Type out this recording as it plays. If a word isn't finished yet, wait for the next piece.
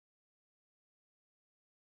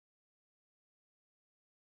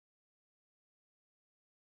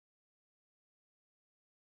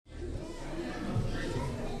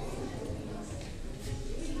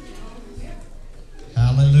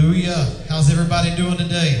Hallelujah. How's everybody doing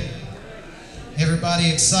today? Everybody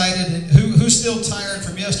excited? Who's still tired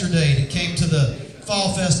from yesterday that came to the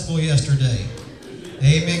fall festival yesterday?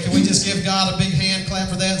 Amen. Can we just give God a big hand clap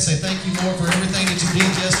for that and say thank you, Lord, for everything that you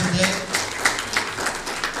did yesterday?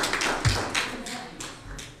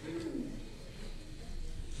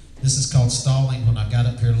 This is called stalling when I got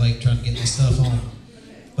up here late trying to get this stuff on.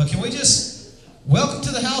 But can we just welcome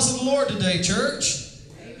to the house of the Lord today, church?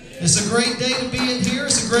 It's a great day to be in here.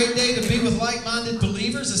 It's a great day to be with like-minded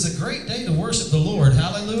believers. It's a great day to worship the Lord.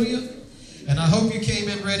 Hallelujah. And I hope you came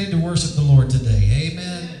in ready to worship the Lord today.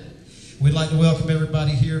 Amen. We'd like to welcome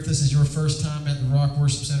everybody here. If this is your first time at the Rock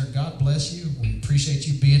Worship Center, God bless you. We appreciate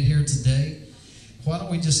you being here today. Why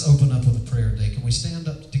don't we just open up with a prayer today? Can we stand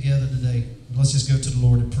up together today? Let's just go to the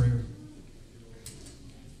Lord in prayer.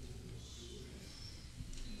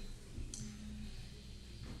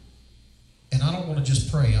 And I don't want to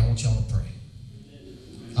just pray. I want y'all to pray.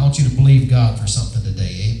 I want you to believe God for something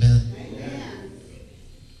today. Amen? Amen.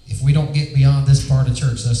 If we don't get beyond this part of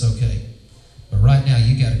church, that's okay. But right now,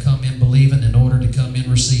 you got to come in believing in order to come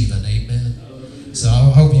in receiving. Amen? So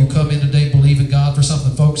I hope you come in today believing God for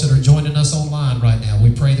something. Folks that are joining us online right now,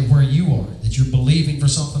 we pray that where you are, that you're believing for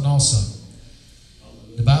something also.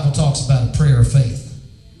 The Bible talks about a prayer of faith.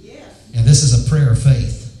 And this is a prayer of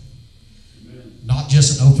faith. Not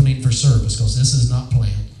just an opening for service, because this is not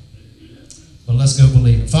planned. But let's go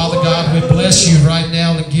believe it. Father God, we bless you right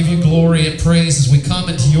now and give you glory and praise as we come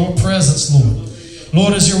into your presence, Lord.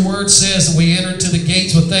 Lord, as your word says, that we enter into the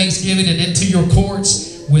gates with thanksgiving and into your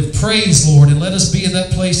courts with praise, Lord. And let us be in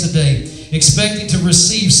that place today, expecting to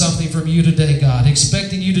receive something from you today, God.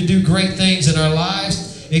 Expecting you to do great things in our lives.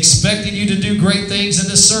 Expecting you to do great things in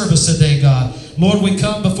this service today, God. Lord, we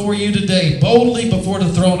come before you today, boldly before the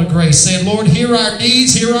throne of grace, saying, Lord, hear our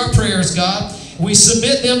needs, hear our prayers, God. We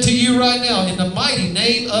submit them to you right now in the mighty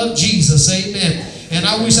name of Jesus. Amen. And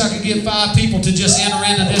I wish I could get 5 people to just enter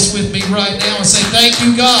into this with me right now and say, thank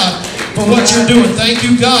you, God, for what you're doing. Thank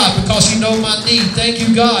you, God, because you know my need. Thank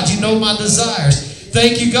you, God, you know my desires.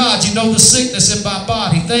 Thank you, God, you know the sickness in my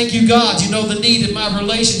body. Thank you, God, you know the need in my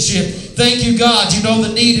relationship. Thank you, God, you know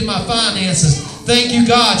the need in my finances. Thank you,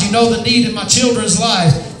 God, you know the need in my children's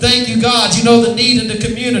lives. Thank you, God, you know the need in the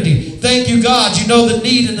community. Thank you, God, you know the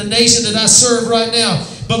need in the nation that I serve right now.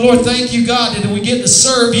 But Lord, thank you, God, that we get to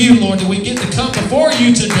serve you, Lord, that we get to come before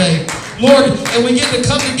you today, Lord, and we get to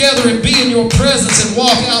come together and be in your presence and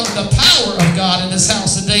walk out in the power of God in this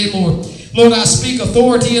house today, Lord. Lord, I speak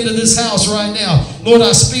authority into this house right now. Lord,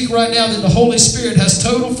 I speak right now that the Holy Spirit has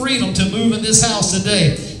total freedom to move in this house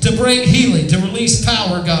today, to bring healing, to release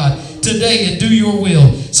power, God, today and do your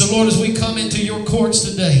will. So, Lord, as we come into your courts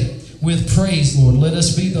today with praise, Lord, let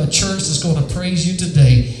us be the church that's going to praise you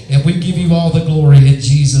today, and we give you all the glory in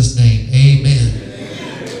Jesus' name. Amen.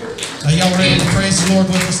 Are y'all ready to praise the Lord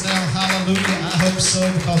with us now? Hallelujah. I hope so,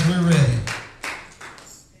 because we're ready.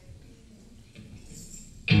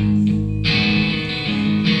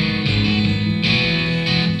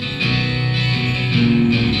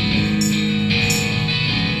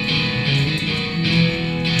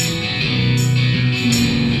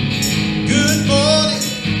 Good morning.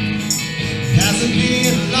 Hasn't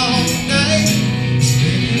been a long night. It's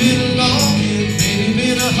maybe been a long year, maybe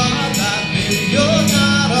been a hard life, maybe you're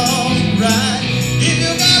not all right. If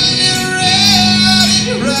you got a little red in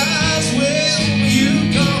your eyes,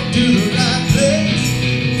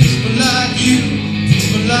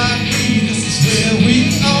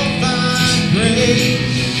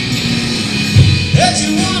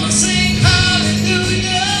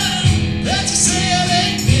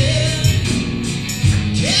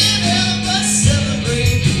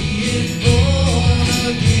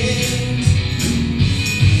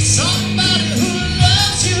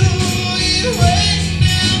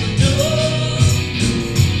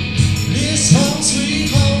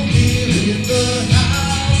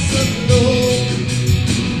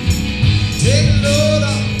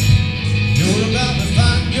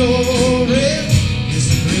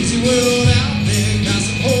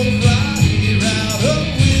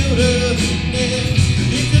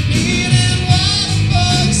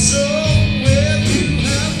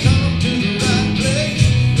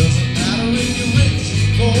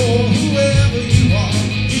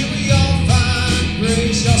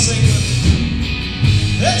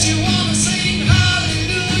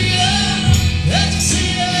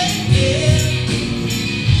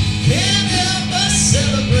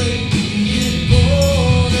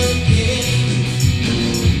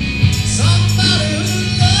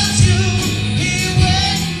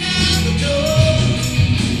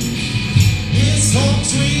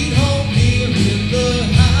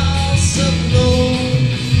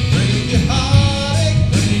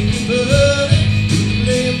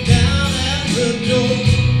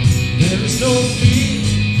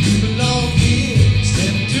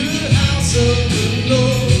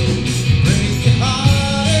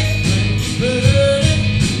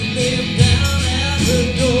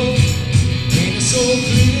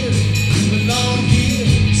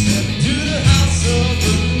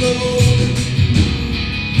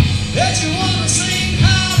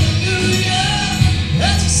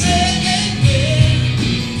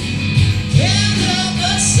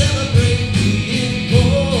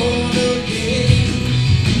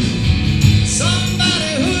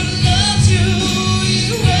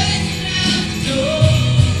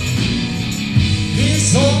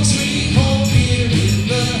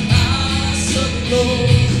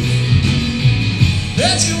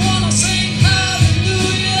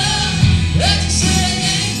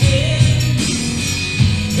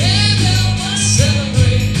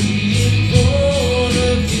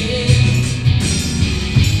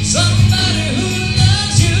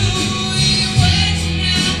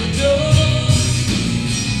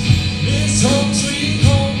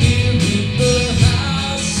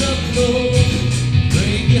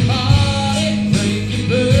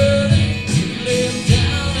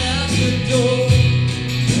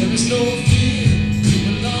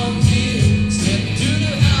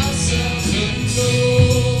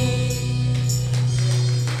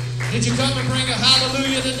 to bring a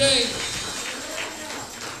hallelujah today?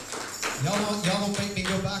 Y'all don't make me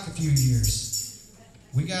go back a few years.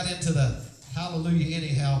 We got into the hallelujah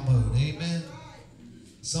anyhow mode. Amen.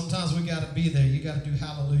 Sometimes we got to be there. You got to do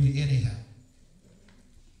hallelujah anyhow.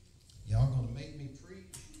 Y'all going to make me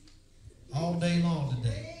preach all day long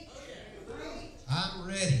today. I'm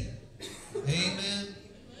ready. Amen.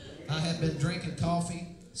 I have been drinking coffee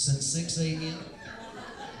since 6 a.m.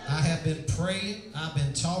 I have been praying. I've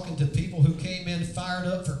been talking to people who came in fired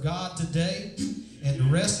up for God today. And the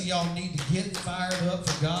rest of y'all need to get fired up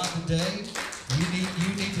for God today. You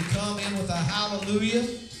need to come in with a hallelujah.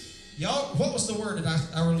 Y'all, what was the word that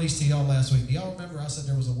I released to y'all last week? Do y'all remember I said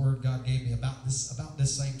there was a word God gave me about this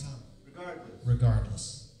same time?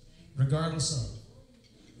 Regardless. Regardless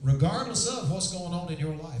of what's going on in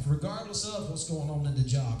your life, regardless of what's going on in the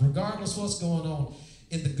job, regardless of what's going on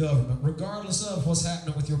in the government, regardless of what's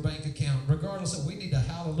happening with your bank account, regardless of, we need a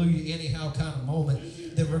hallelujah anyhow kind of moment,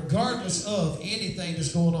 that regardless of anything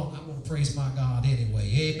that's going on, I'm going to praise my God anyway.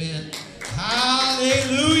 Amen.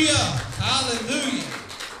 Hallelujah. Hallelujah.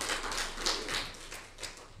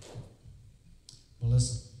 Well,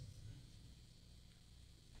 listen.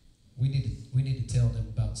 We need to tell them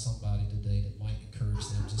about somebody today that might encourage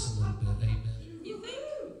them just a little bit. Amen. You think?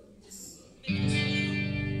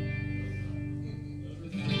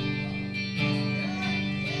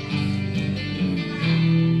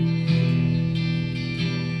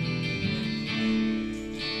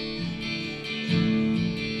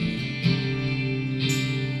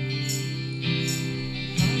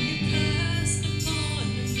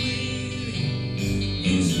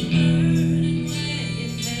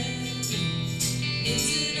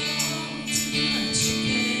 Is it all too much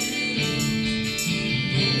again?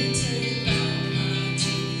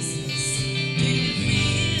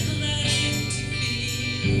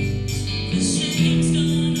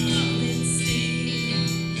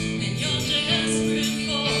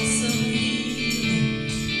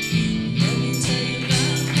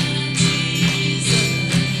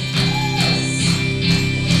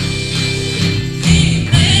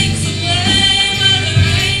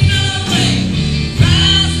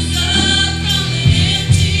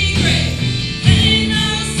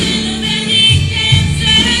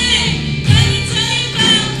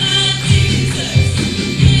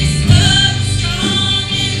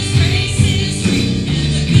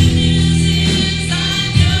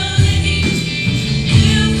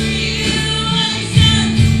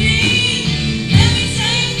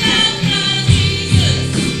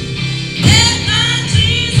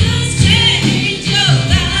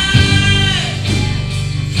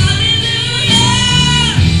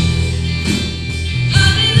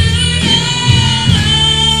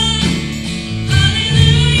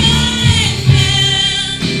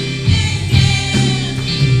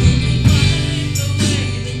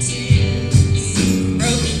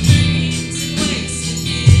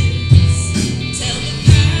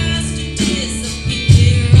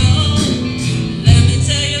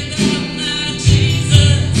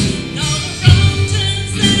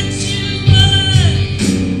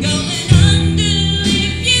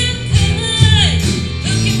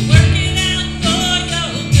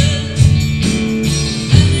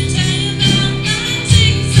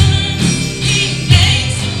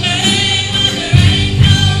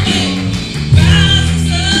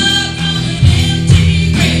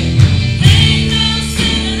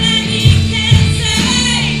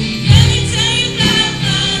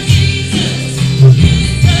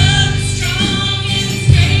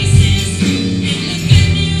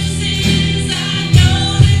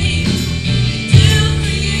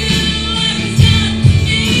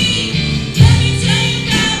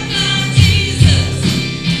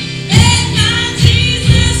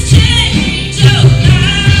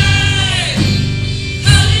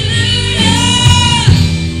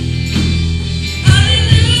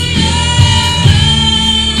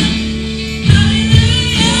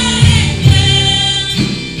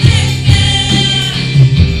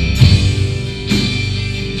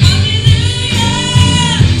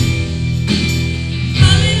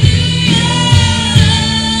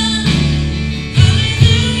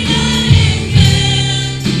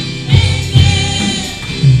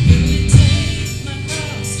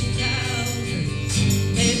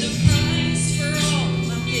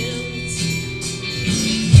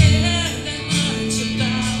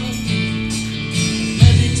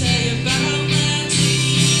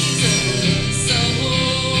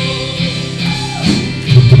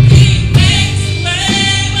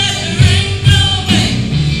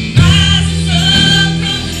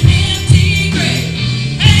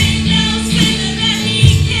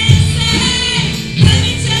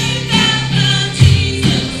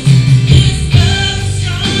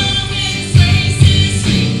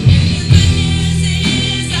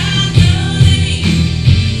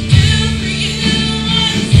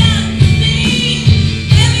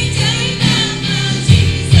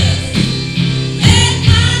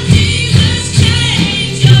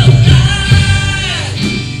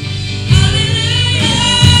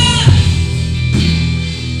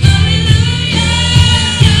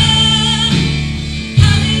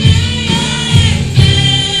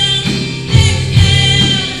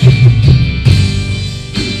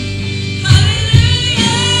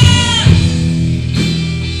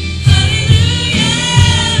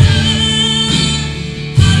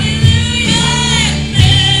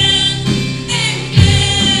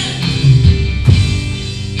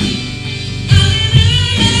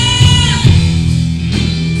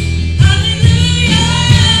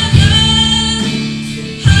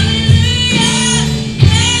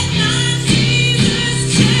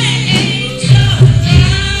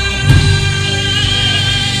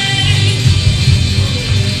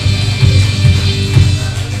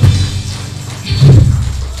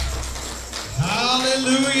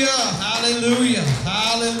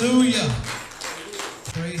 Hallelujah.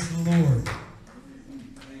 Praise the Lord.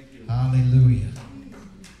 Hallelujah.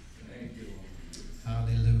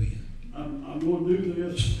 Hallelujah. I'm going to do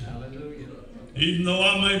this. Hallelujah. Even though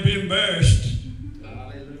I may be embarrassed.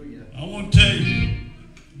 Hallelujah. I want to tell you,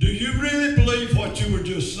 do you really believe what you were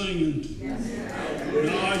just singing? Yes.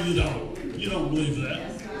 No, you don't. You don't believe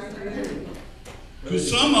that. Because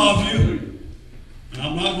some of you, and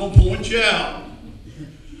I'm not going to point you out,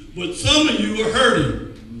 but some of you are hurting.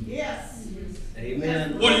 Yes.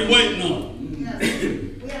 Amen. What are you waiting on? Yes.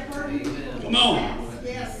 We have hurting. Come on.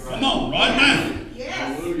 Yes. Come on, right now.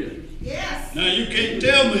 Yes. Yes. Now you can't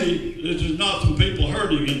tell me that there's not some people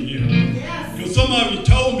hurting in here. Yes. Because some of you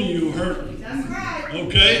told me you were hurting. That's right.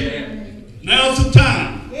 Okay? Amen. Now's the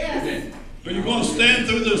time. Yes. Are you going to stand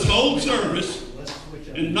through this whole service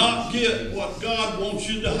and not get what God wants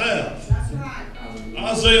you to have? That's right.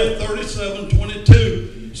 Isaiah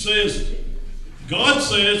 37:22 says, God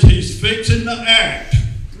says he's fixing the act,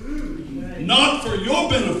 not for your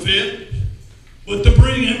benefit, but to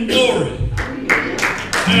bring him glory.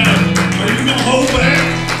 Now, are you going to hold back?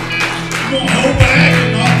 You going to hold back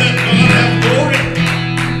and not let God have glory?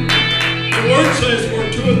 The word says where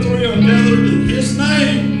 2 or 3 are gathered in his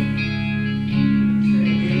name,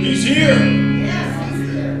 he's here. Yes, he's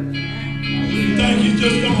here. You think he's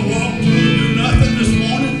just going to walk through and do nothing this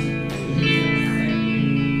morning?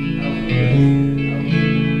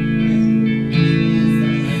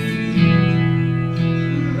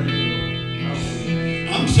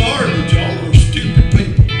 I'm sorry, but y'all are stupid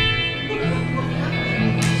people.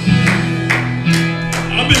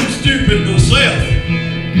 I've been stupid myself.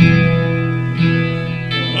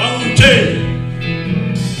 I want to tell you,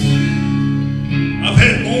 I've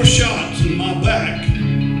had more shots in my back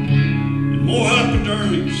and more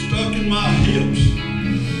hypodermics stuck in my hips.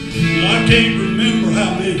 And I can't remember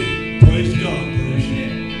how many. Praise God. Praise God.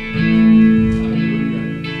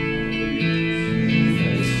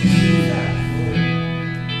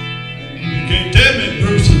 You can't tell me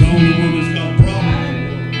Bruce is the only one that's got a problem.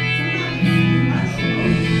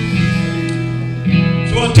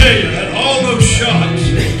 So I tell you, I had all those shots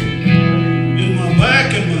in my back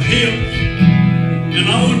and my hips. And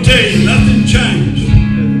I want to tell you, nothing changed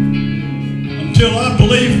until I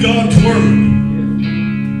believed God's word.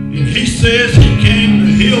 And he says he came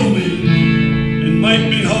to heal me and make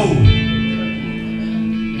me whole.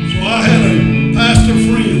 So I had a pastor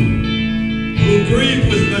friend who agreed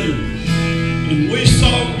with me. And we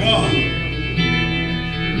sought God.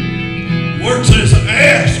 The word says,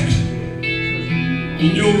 ask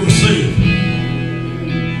and you'll receive.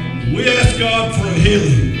 We ask God for a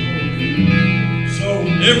healing. So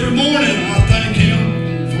every morning I thank him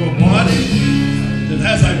for a body that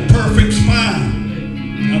has a perfect spine.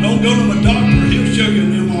 I don't go to my doctor, he'll show you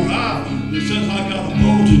an MRI that says I got a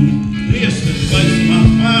bulging disc at the base of my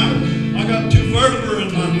spine. I got 2 vertebrae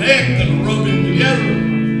in my neck that are rubbing together.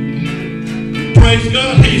 Praise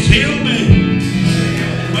God, he's healed me,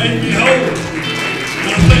 made me whole. And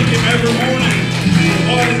I thank him every morning for a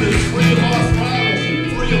body that's free of arthritis and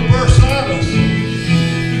free of bursitis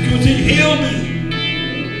because he healed me.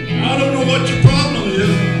 I don't know what your problem is.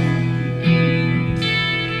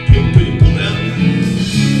 Two people down there.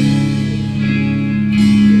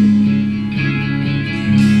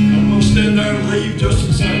 I'm going to stand there and leave just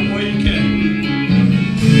the same way you came.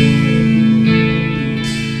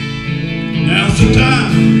 Now's the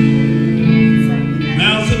time.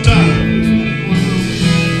 Now's the time.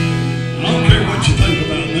 I don't care what you think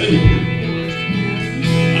about me.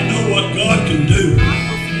 I know what God can do.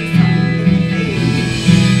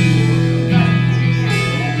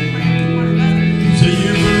 See,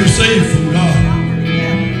 you will receive from God.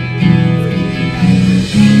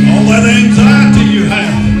 All that anxiety you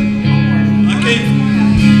have. I can't.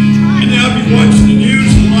 Any of you watched the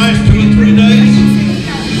news in the last 2 or 3 days?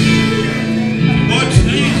 Watch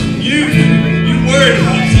these.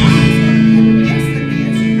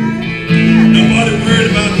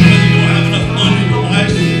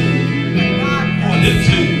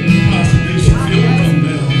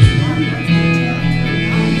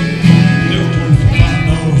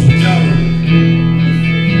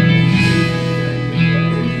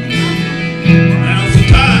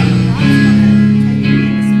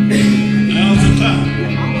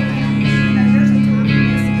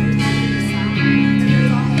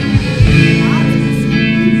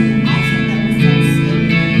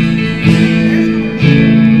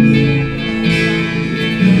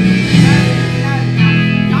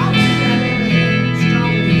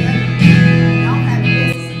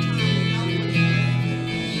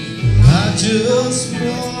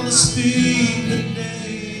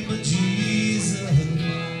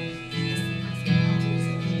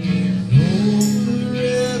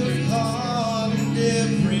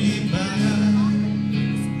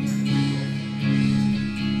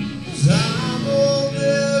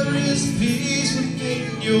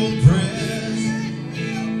 breath,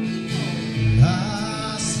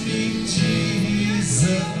 I speak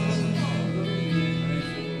Jesus.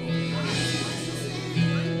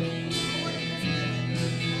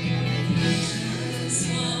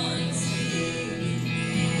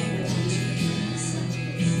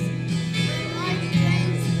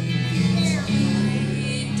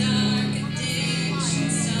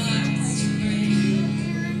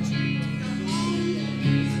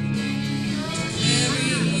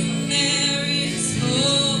 Never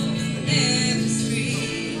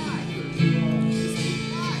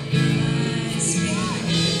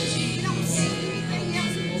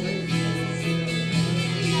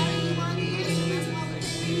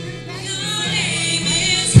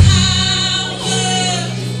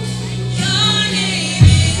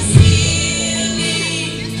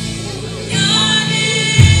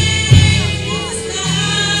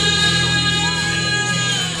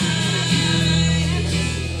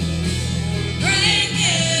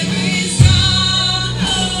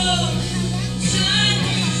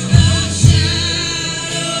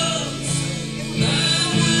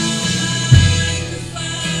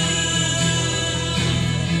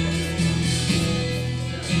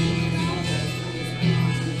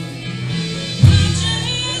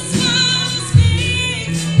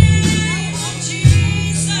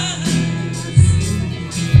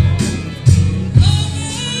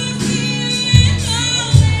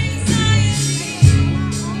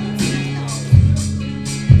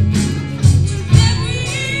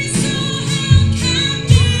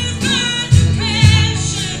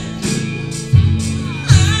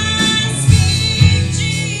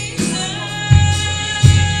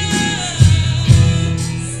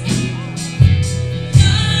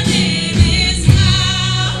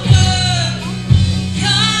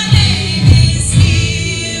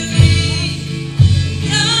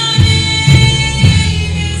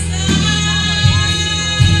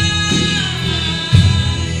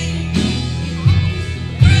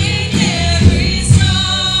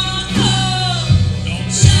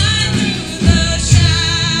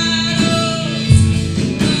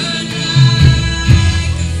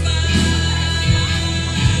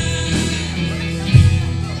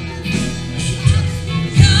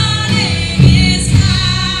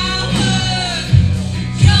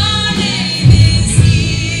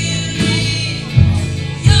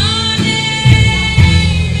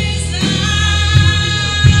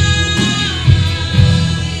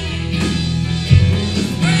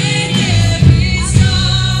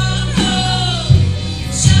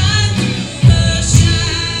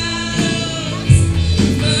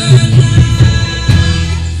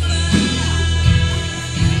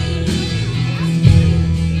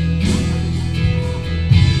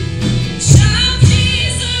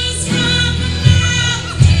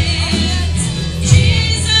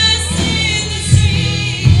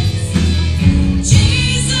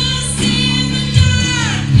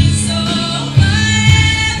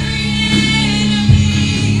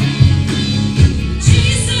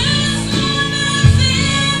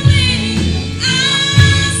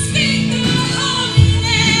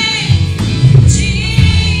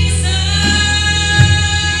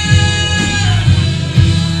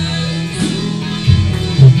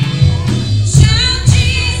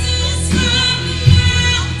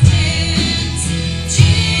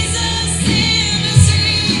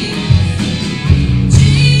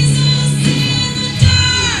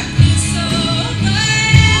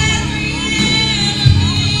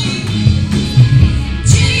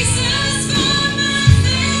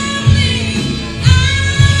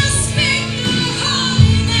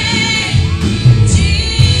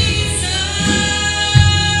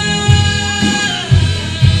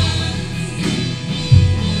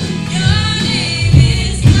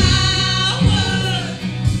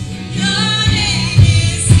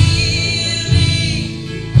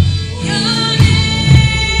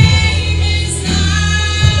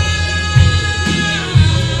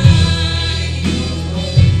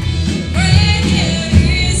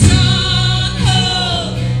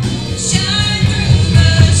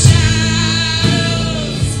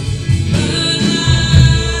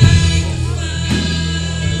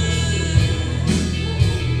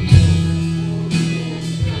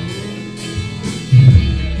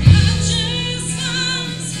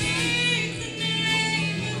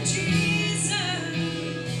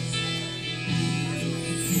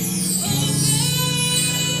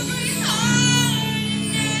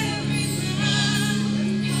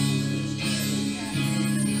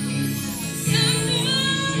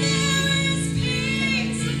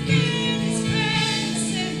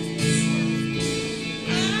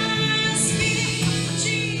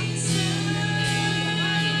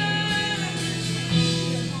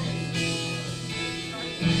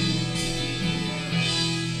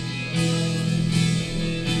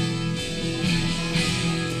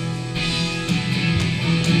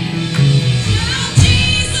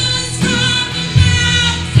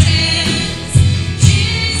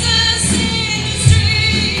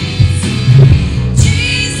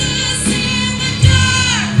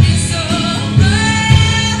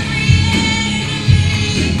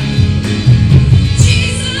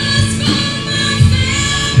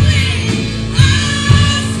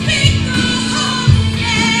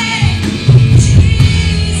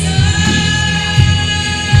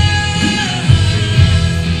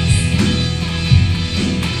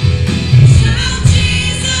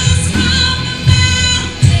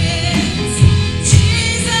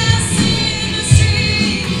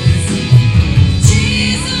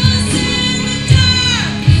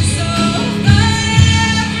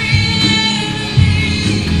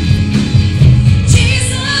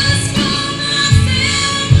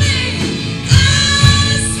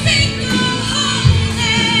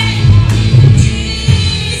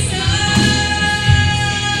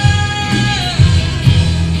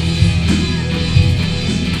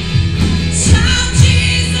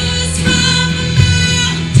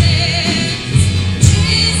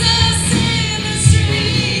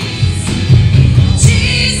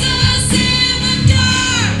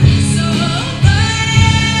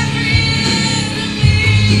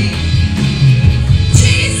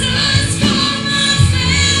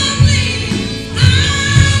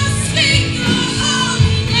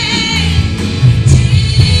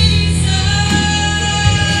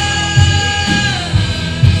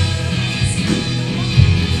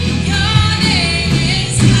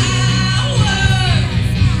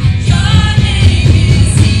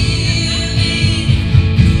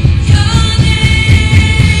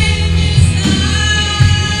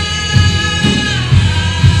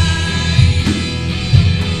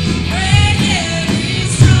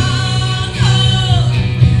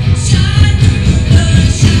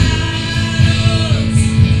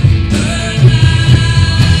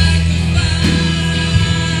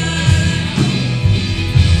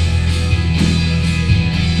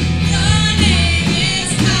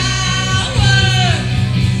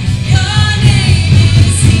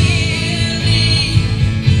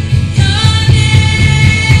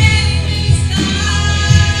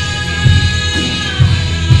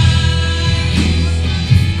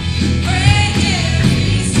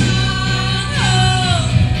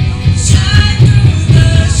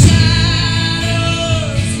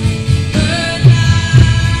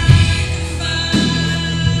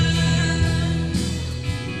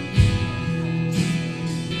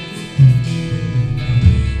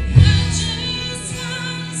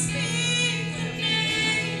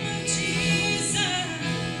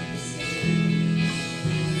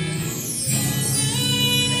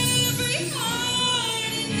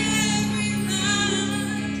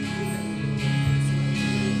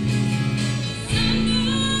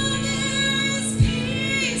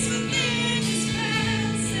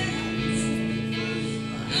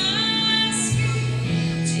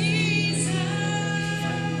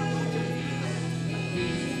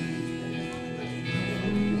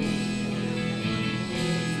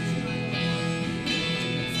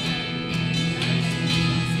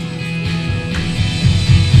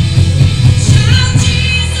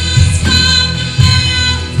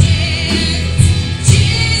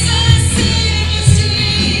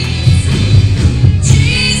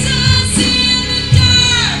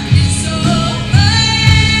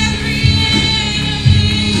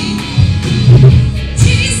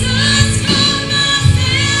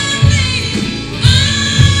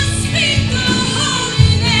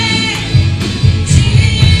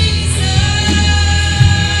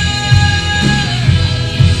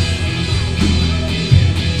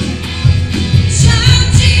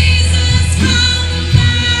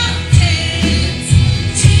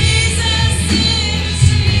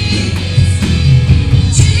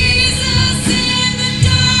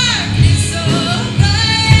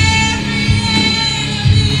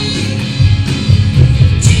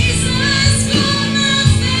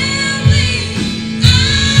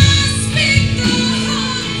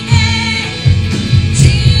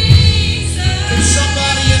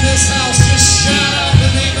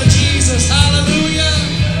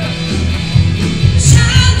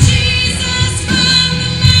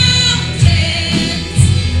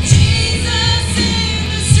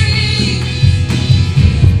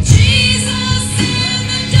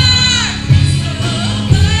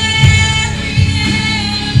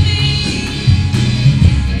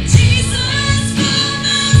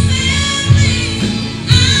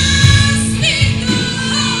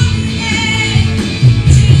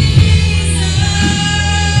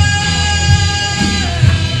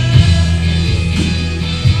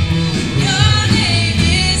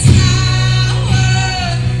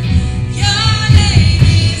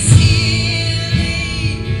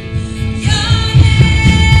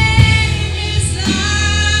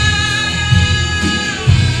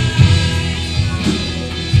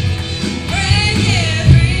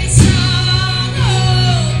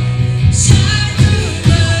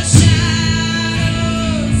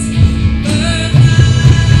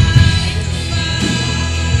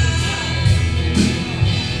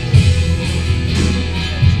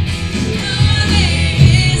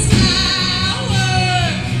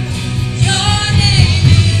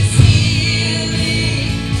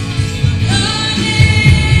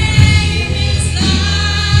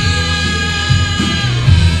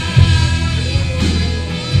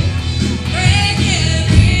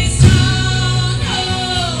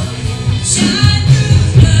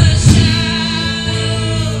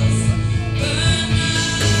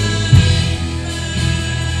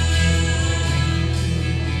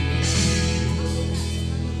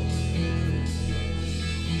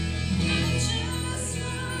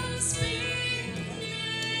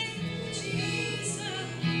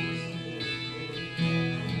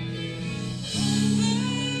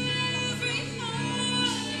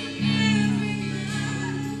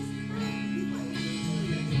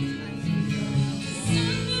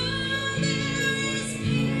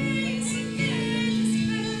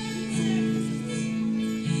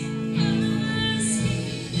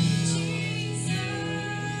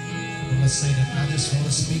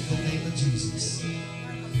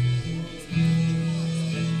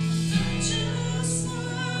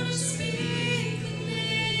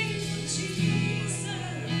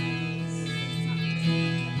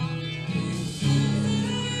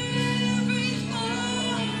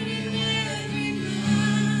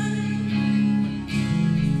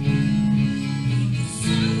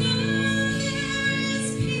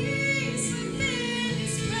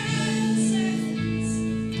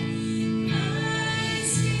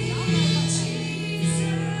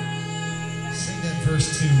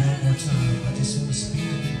verse 2 one more time. I just want to speak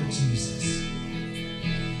the name of Jesus.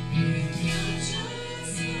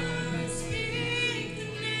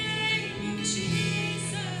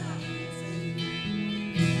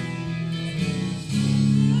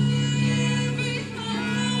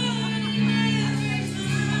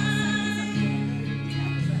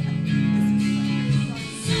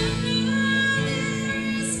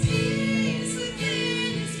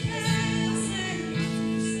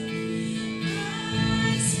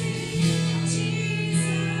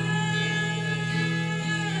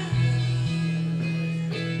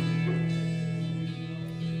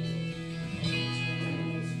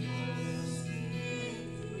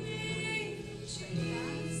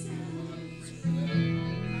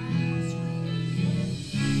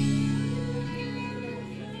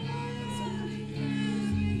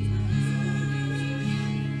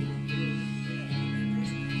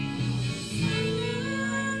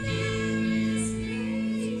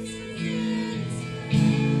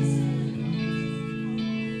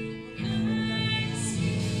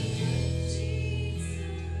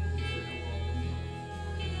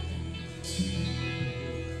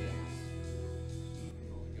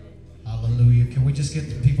 Can we just get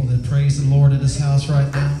the people that praise the Lord in this house right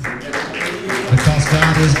now? Because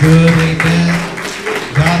God is good,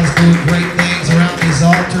 amen. God is doing great things around these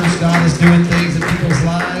altars. God is doing things in people's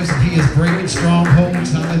lives, and He is breaking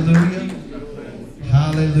strongholds. Hallelujah.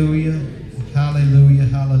 Hallelujah. Hallelujah.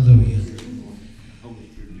 Hallelujah.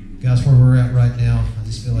 Guys, where we're at right now, I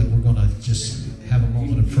just feel like we're going to just have a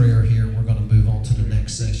moment of prayer here. We're going to move on to the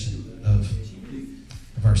next session of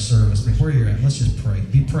our service. But where you're at, let's just pray.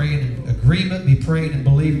 Be praying in agreement. Be praying and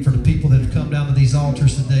believing for the people that have come down to these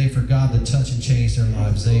altars today for God to touch and change their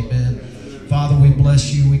lives. Amen. Father, we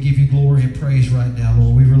bless you. We give you glory and praise right now,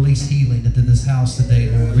 Lord. We release healing into this house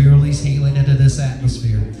today, Lord. We release healing into this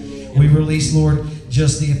atmosphere. We release, Lord,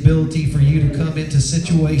 just the ability for you to come into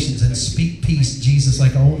situations and speak peace, Jesus,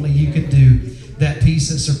 like only you can do. That peace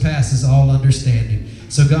that surpasses all understanding.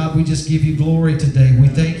 So God, we just give you glory today. We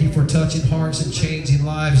thank you for touching hearts and changing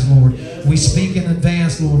lives, Lord. We speak in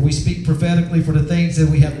advance, Lord. We speak prophetically for the things that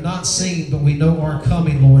we have not seen, but we know are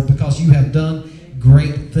coming, Lord, because you have done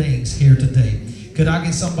great things here today. Could I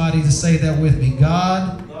get somebody to say that with me?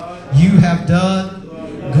 God, you have done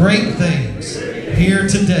great things here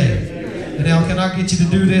today. And now can I get you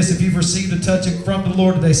to do this? If you've received a touching from the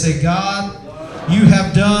Lord today, say, God, you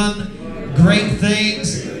have done great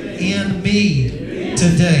things in me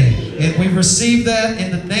today. And we receive that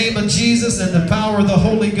in the name of Jesus and the power of the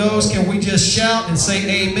Holy Ghost. Can we just shout and say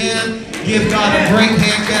amen? Give God a great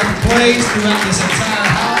hand clap of praise throughout this entire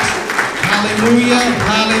house. Hallelujah,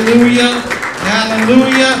 hallelujah,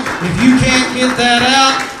 hallelujah. If you can't get that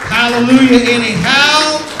out, hallelujah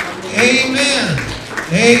anyhow. Amen,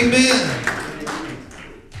 amen.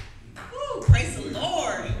 Woo, praise the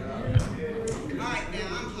Lord. All right, now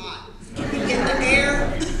I'm hot. Can we get the air?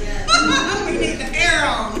 We need the air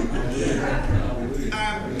on.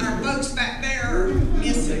 Our folks back there are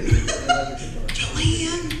missing.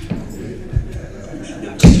 Joanne.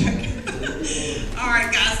 No, just joking. All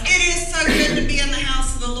right, guys. It is so good to be in the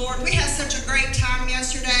house of the Lord. We had such a great time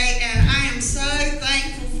yesterday, and I am so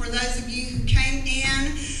thankful for those of you who came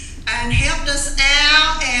in and helped us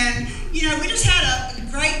out. And, you know, we just had a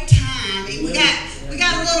great time. We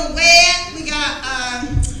got a little wet. We got, I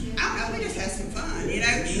don't know, we just had some fun, you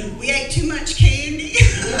know. We ate too much candy.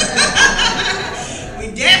 We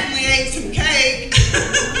definitely ate some cake.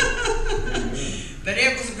 But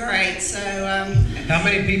it was great. So, how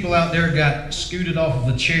many people out there got scooted off of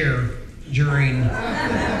the chair during...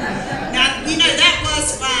 Now, you know, that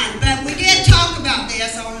was fun. But we did talk about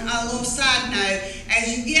this on a little side note.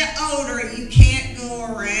 As you get older, you can't go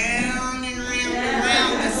around and around and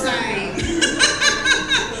around the same.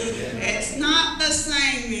 It's not the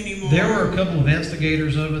same anymore. There were a couple of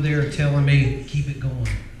instigators over there telling me, keep it going,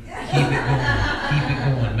 keep it going, keep it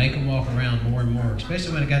going. Make them walk around more and more.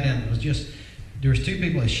 Especially when it got down, it was just, there was two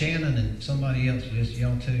people, Shannon and somebody else, just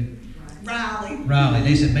y'all two. Riley.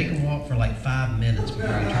 They said make them walk for like 5 minutes before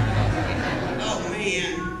you turn it off again. Oh,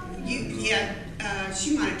 man.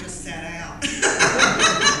 She might have just sat out.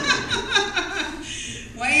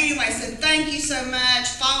 Well, anyway, so thank you so much.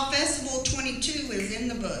 Fall Festival 22 is in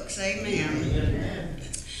the books. Amen.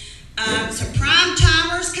 So Prime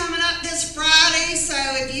Timer's coming up this Friday, so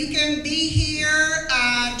if you can be here,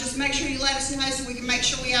 just make sure you let us know so we can make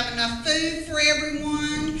sure we have enough food for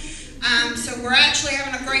everyone. So we're actually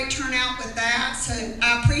having a great turnout with that, so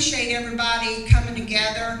I appreciate everybody coming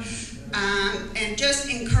together. and just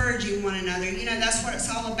encouraging one another. You know, that's what it's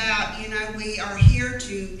all about. You know, we are here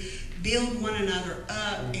to build one another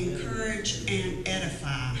up, encourage, and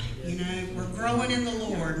edify. You know, we're growing in the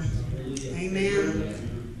Lord. Amen.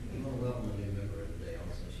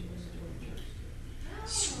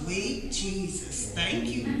 Sweet Jesus. Thank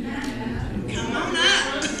you. Come on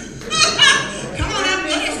up. Come on up,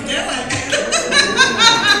 let us do it.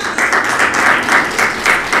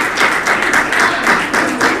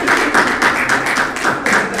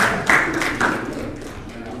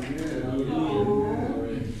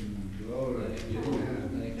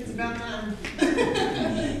 It's about time.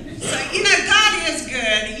 So, you know, God is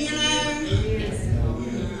good, you know.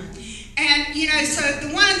 And, you know, so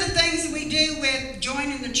one of the things that we do with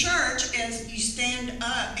joining the church is you stand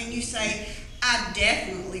up and you say, I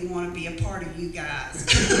definitely want to be a part of you guys.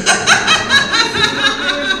 The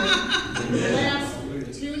last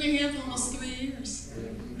 2.5, almost 3 years.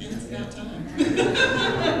 And it's about time.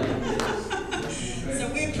 So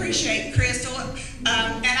we appreciate Crystal. And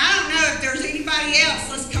I don't know if there's anybody else.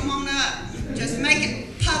 Let's come on up. Just make it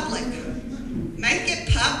public. Make it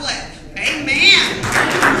public. Amen.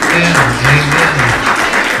 Amen.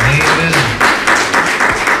 Amen.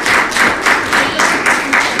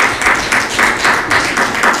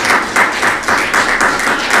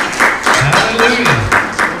 Hallelujah.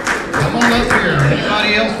 Come on up here.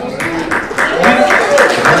 Anybody else?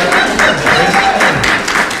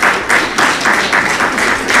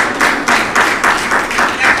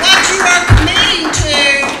 And what you are committing to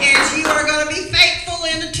is you are going to be faithful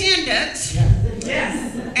in attendance. Yes.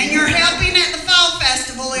 And you're helping at the fall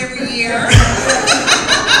festival every year.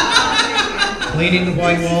 Cleaning the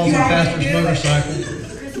white walls of Pastor's motorcycle.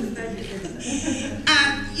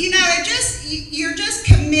 You know, you're just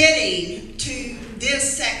committing to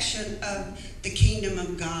this section of the kingdom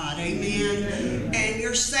of God. Amen. And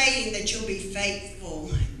you're saying that you'll be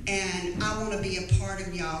faithful. And I want to be a part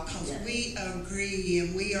of y'all because we agree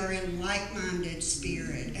and we are in like-minded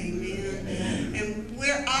spirit. Amen. And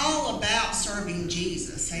we're all about serving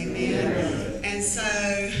Jesus. Amen. And so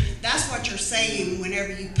that's what you're saying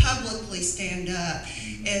whenever you publicly stand up,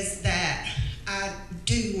 is that I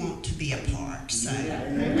do want to be a part. So, well,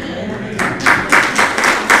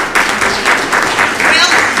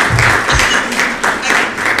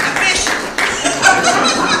 officially.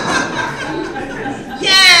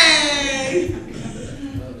 Yay!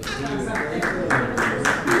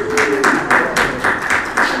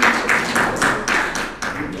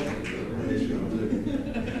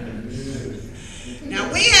 Now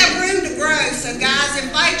we have room to grow, so guys,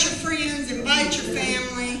 invite your friends, invite your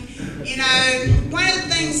family. You know, one of the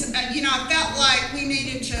things, you know, I felt like we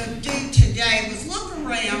needed to do today was look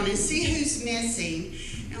around and see who's missing,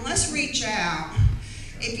 and let's reach out.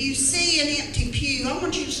 If you see an empty pew, I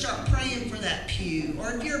want you to start praying for that pew.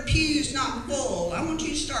 Or if your pew's not full, I want you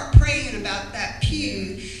to start praying about that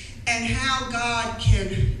pew and how God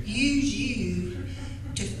can use you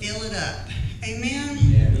to fill it up. Amen?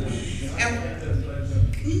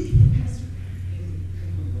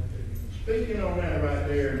 Speaking on that right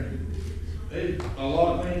there, there's a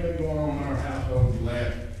lot of things been going on in our household the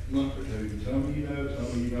last month or two. Some of you know, some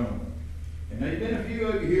of you don't. And there's been a few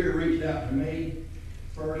of you here that reached out to me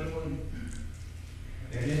personally,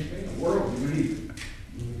 and it's been a world to me.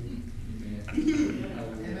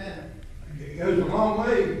 Amen. It goes a long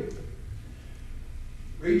way.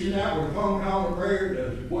 Reaching out with a phone call and prayer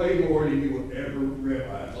does way more than you would ever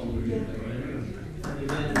realize.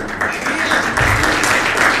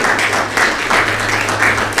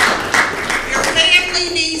 Your family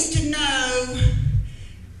needs to know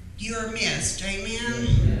you're missed. Amen?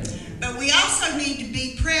 But we also need to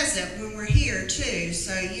be present when we're here too.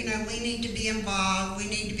 So, you know, we need to be involved. We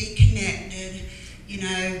need to be connected. You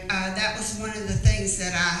know, that was one of the things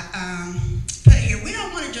that I put here. We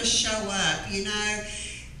don't want to just show up, you know.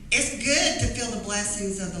 It's good to feel the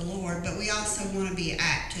blessings of the Lord, but we also want to be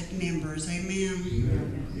active members. Amen?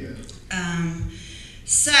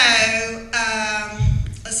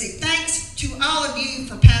 Let's see. Thanks to all of you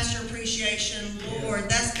for Pastor Appreciation. Lord,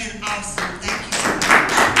 that's been awesome. Thank you so much.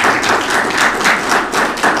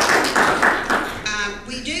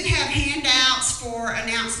 We do have handouts for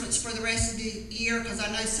announcements for the rest of the year because I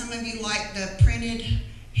know some of you like the printed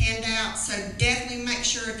handouts. So definitely make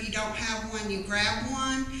sure if you don't have one, you grab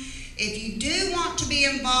one. If you do want to be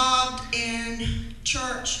involved in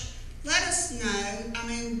church, let us know. I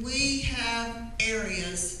mean, we have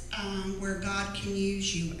areas where God can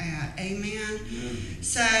use you at. Amen.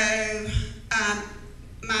 So, I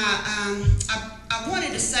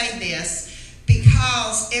wanted to say this because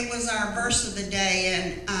because it was our verse of the day,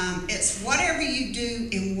 and it's whatever you do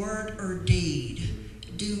in word or deed,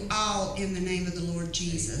 do all in the name of the Lord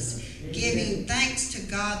Jesus, giving thanks to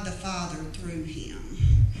God the Father through him.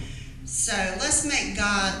 So let's make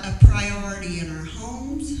God a priority in our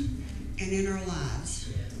homes and in our lives.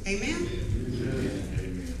 Amen?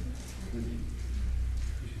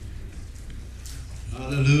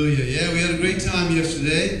 Hallelujah. Yeah, we had a great time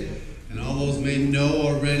yesterday. And all those may know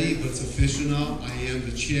already, but it's official now. I am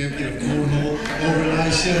the champion of cornhole over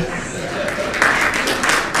Elisha.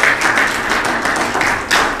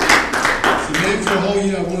 So maybe for a whole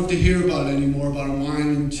year I won't have to hear about it anymore, about our wine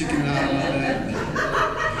and chicken out and all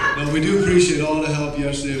that. No, we do appreciate all the help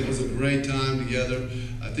yesterday. It was a great time together.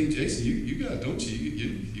 I think, Jason, you got it, don't you?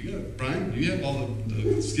 You got it. Brian, you have all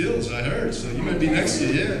the skills, I heard. So you might be next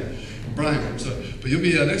year, yeah. Brian, I'm sorry. But you'll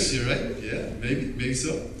be next year, right? Yeah, maybe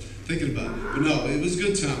so. Thinking about it. But no, it was a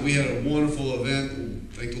good time. We had a wonderful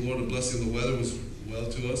event. Thank the Lord, the blessing of the weather was well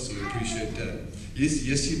to us, so we appreciate that.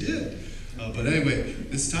 Yes, you did. But anyway,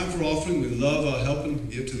 it's time for offering. We love helping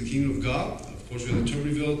give to the kingdom of God. Of course, we have the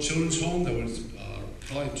Turveyville Children's Home. That was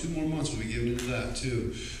probably 2 more months we'll be giving into that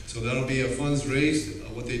too. So that'll be funds raised.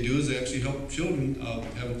 What they do is they actually help children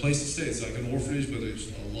have a place to stay. It's like an orphanage, but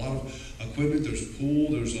there's a lot of equipment. There's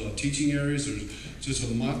pool. There's teaching areas. There's just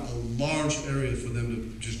a large area for them to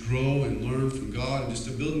just grow and learn from God and just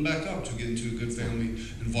to build them back up to get into a good family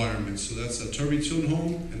environment. So that's a Turvey Children's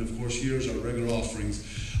Home, and of course here's our regular offerings.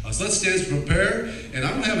 So let's stand and prepare. And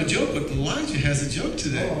I'm going to have a joke, but Elijah has a joke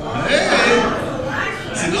today. Hey!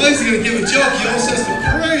 So now he's going to give a joke. He also has to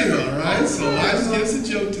pray, though, right? So Elijah gives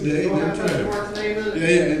a joke today and then pray.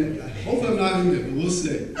 Yeah, and hopefully I'm not in it, but we'll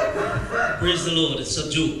see. Praise the Lord. It's a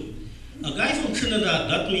joke. A guy from Trinidad,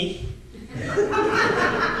 not me,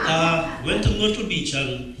 went to Myrtle Beach,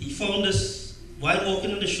 and he found this, while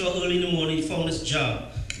walking on the shore early in the morning, he found this jar.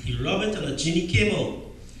 He rubbed it, and a genie came out.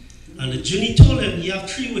 And the genie told him, you have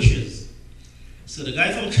 3 wishes. So the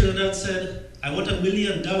guy from Trinidad said, I want $1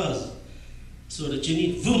 million. So the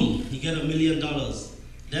genie, boom, he got $1 million.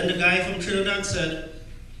 Then the guy from Trinidad said,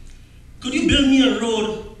 could you build me a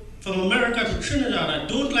road from America to Trinidad? I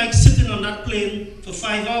don't like sitting on that plane for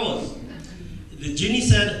 5 hours. The genie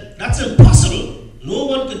said, that's impossible. No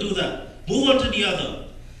one can do that. Move on to the other.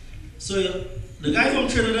 So the guy from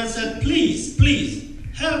Trinidad said, please,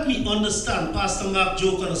 help me understand Pastor Mark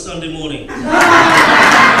joke on a Sunday morning.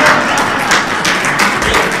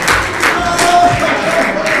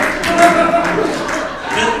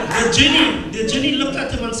 The genie looked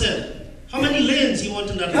at him and said, how many lanes you want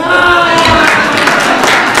in that road?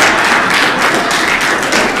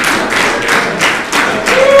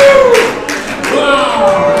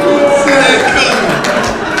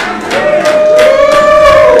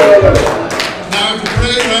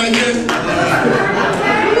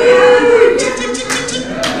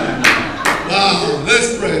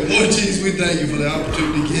 Thank you for the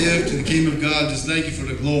opportunity to give to the kingdom of God. Just thank you for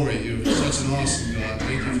the glory. You're such an awesome God.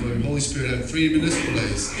 Thank you for the Holy Spirit having freedom in this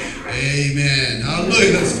place. Amen.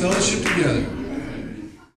 Hallelujah. Let's fellowship together.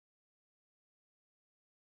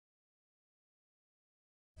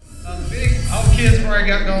 All the kids already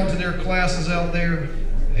got gone to their classes out there.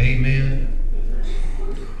 Amen.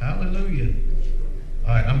 Hallelujah.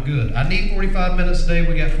 All right, I'm good. I need 45 minutes today.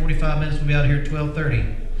 We got 45 minutes. We'll be out here at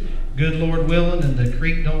 12:30. Good Lord willing, and the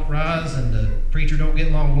creek don't rise, and the preacher don't get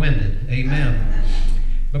long-winded. Amen.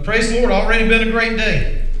 But praise the Lord, already been a great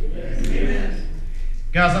day. Amen.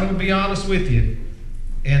 Guys, I'm going to be honest with you.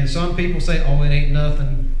 And some people say, oh, it ain't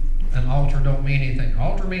nothing. An altar don't mean anything. An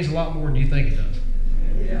altar means a lot more than you think it does.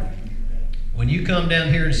 Yeah. When you come down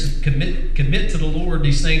here and commit to the Lord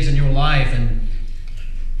these things in your life, and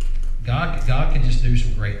God can just do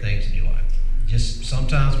some great things in your life. Just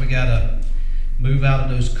sometimes we got to move out of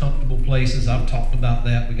those comfortable places. I've talked about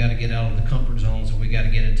that. We got to get out of the comfort zones, and we got to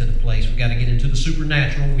get into the place. We got to get into the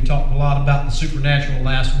supernatural. We talked a lot about the supernatural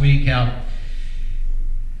last week. How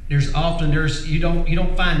you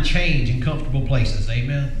don't find change in comfortable places.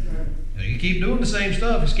 Amen. You keep doing the same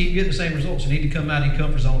stuff, just keep getting the same results. You need to come out of your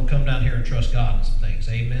comfort zone and come down here and trust God in some things.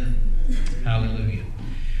 Amen. Hallelujah.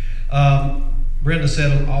 Brenda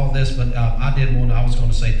said all this, but I was going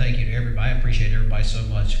to say thank you to everybody. I appreciate everybody so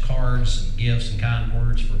much. Cards and gifts and kind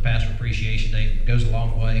words for Pastor Appreciation Day. It goes a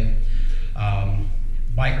long way.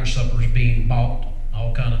 Biker suppers being bought,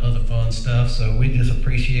 all kind of other fun stuff. So we just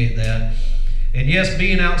appreciate that. And yes,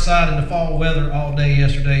 being outside in the fall weather all day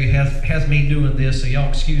yesterday has me doing this, so y'all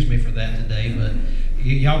excuse me for that today. But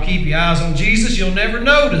y'all keep your eyes on Jesus. You'll never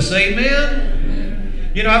notice. Amen.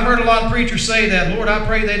 You know, I've heard a lot of preachers say that, Lord, I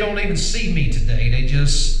pray they don't even see me today. They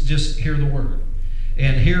just hear the word.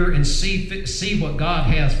 and hear and see what God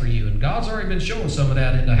has for you. And God's already been showing some of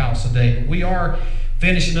that in the house today. But we are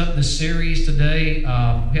finishing up this series today. We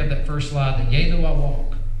have that first slide, that Yea Though I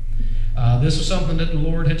Walk. This was something that the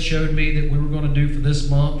Lord had showed me that we were going to do for this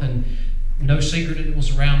month, and no secret it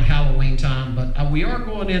was around Halloween time. But we are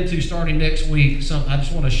going into, starting next week, I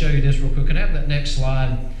just want to show you this real quick. Can I have that next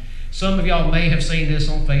slide? Some of y'all may have seen this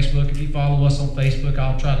on Facebook. If you follow us on Facebook,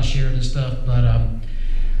 I'll try to share this stuff. But I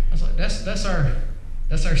was like,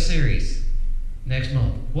 that's our series next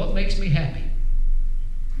month. What makes me happy?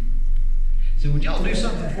 So would y'all do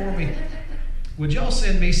something for me? Would y'all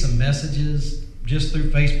send me some messages just through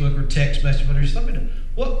Facebook or text message, or something?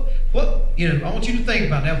 What I want you to think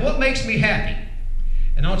about that. What makes me happy?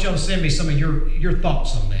 And I want y'all to send me some of your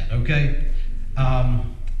thoughts on that, okay?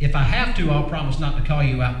 If I have to, I'll promise not to call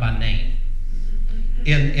you out by name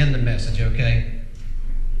in the message, okay?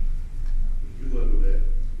 Good luck with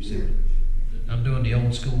that. I'm doing the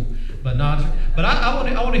old school, but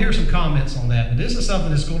I want to hear some comments on that. But this is something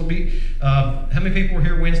that's going to be. How many people were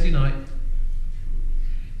here Wednesday night?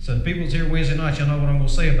 So the people that's here Wednesday night, y'all know what I'm going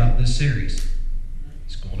to say about this series.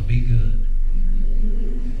 It's going to be good.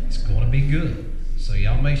 It's going to be good. So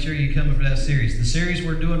y'all make sure you come for that series. The series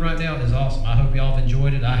we're doing right now is awesome. I hope y'all have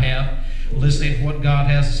enjoyed it. I have, listening to what God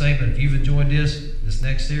has to say. But if you've enjoyed this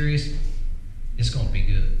next series, it's going to be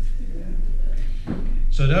good.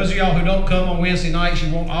 So those of y'all who don't come on Wednesday nights,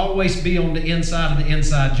 you won't always be on the inside of the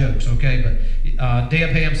inside jokes, okay? But Deb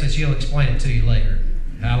Ham said she'll explain it to you later.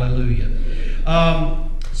 Hallelujah.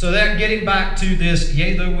 So that, getting back to this,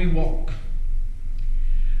 Yea Though We Walk.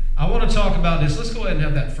 I want to talk about this. Let's go ahead and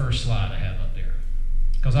have that first slide I have up there,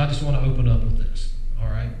 because I just want to open up with this, all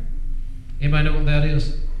right? Anybody know what that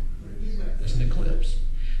is? It's an eclipse.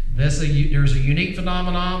 There's a unique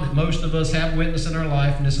phenomenon that most of us have witnessed in our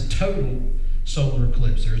life, and it's a total solar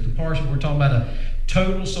eclipse. There's the portion we're talking about, a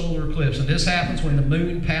total solar eclipse, and this happens when the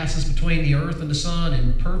moon passes between the earth and the sun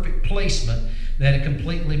in perfect placement that it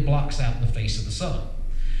completely blocks out the face of the sun.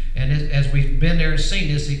 And as we've been there and seen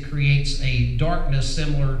this, it creates a darkness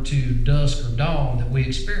similar to dusk or dawn that we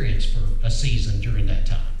experience for a season during that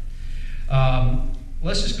time.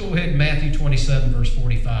 Let's just go ahead and Matthew 27 verse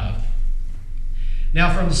 45.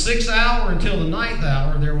 Now from the 6th hour until the 9th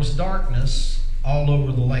hour there was darkness all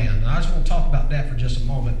over the land. And I just want to talk about that for just a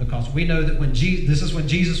moment, because we know that this is when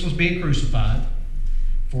Jesus was being crucified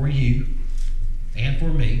for you and for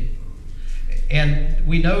me. And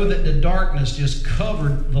we know that the darkness just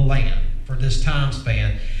covered the land for this time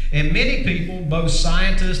span. And many people, both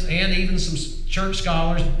scientists and even some church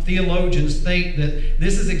scholars, theologians, think that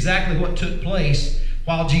this is exactly what took place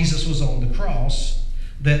while Jesus was on the cross,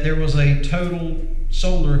 that there was a total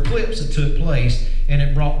solar eclipse that took place and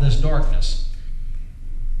it brought this darkness.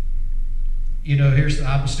 You know,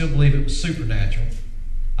 I still believe it was supernatural.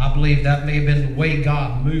 I believe that may have been the way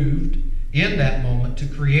God moved in that moment to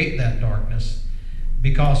create that darkness,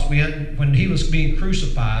 because when he was being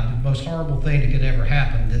crucified, the most horrible thing that could ever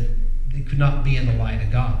happen, that it could not be in the light of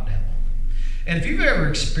God at that moment. And if you've ever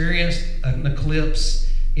experienced an eclipse,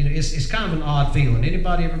 you know, it's kind of an odd feeling.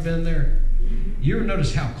 Anybody ever been there? You ever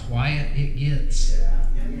notice how quiet it gets?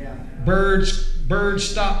 Yeah. Birds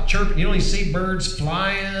stop chirping. You don't even see birds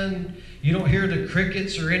flying. You don't hear the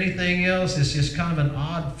crickets or anything else. It's just kind of an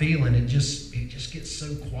odd feeling. It just gets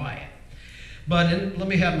so quiet. But let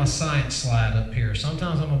me have my science slide up here.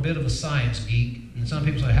 Sometimes I'm a bit of a science geek, and some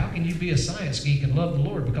people say, how can you be a science geek and love the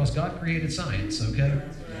Lord? Because God created science, okay?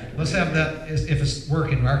 Let's have that, if it's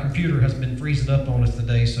working. Our computer has been freezing up on us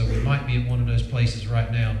today, so we might be at one of those places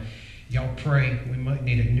right now. Y'all pray. We might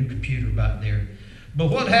need a new computer back there.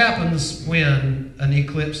 But what happens when an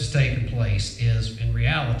eclipse is taking place is, in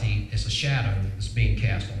reality, it's a shadow that's being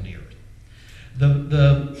cast on the earth.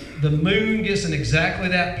 The moon gets in exactly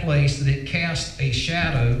that place that it casts a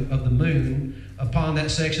shadow of the moon upon that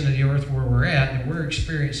section of the earth where we're at, and we're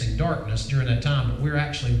experiencing darkness during that time, but we're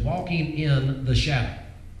actually walking in the shadow.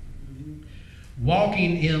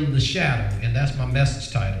 Walking in the shadow, and that's my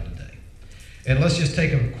message title today. And let's just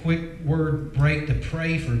take a quick word break to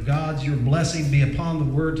pray for God's, your blessing be upon the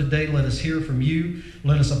word today. Let us hear from you.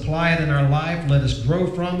 Let us apply it in our life. Let us grow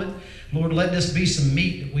from it. Lord, let this be some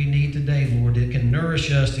meat that we need today, Lord, that can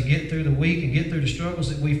nourish us to get through the week and get through the struggles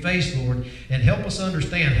that we face, Lord, and help us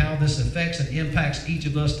understand how this affects and impacts each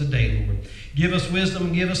of us today, Lord. Give us wisdom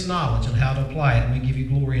and give us knowledge on how to apply it, and we give you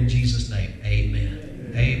glory in Jesus' name.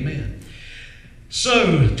 Amen. Amen.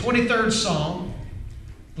 So, 23rd Psalm.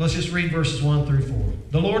 Let's just read verses 1 through 4.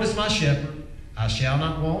 The Lord is my shepherd, I shall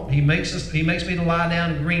not want. He makes me to lie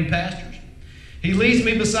down in green pastures. He leads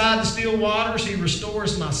me beside the still waters. He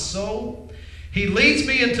restores my soul. He leads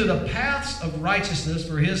me into the paths of righteousness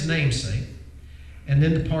for his name's sake. And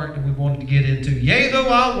then the part that we wanted to get into. Yea, though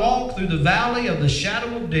I walk through the valley of the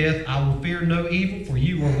shadow of death, I will fear no evil, for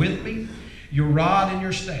you are with me. Your rod and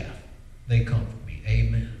your staff, they comfort me.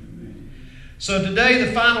 Amen. So today,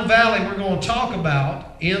 the final valley we're going to talk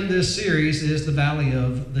about in this series is the valley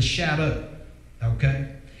of the shadow. Okay?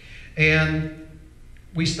 And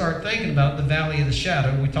we start thinking about the valley of the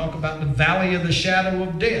shadow. We talk about the valley of the shadow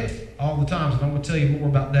of death all the time. So I'm going to tell you more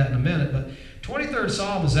about that in a minute. But 23rd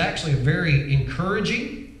Psalm is actually a very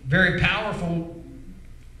encouraging, very powerful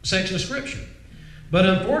section of Scripture. But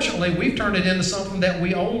unfortunately, we've turned it into something that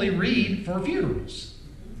we only read for funerals.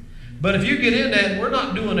 But if you get in that, we're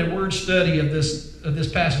not doing a word study of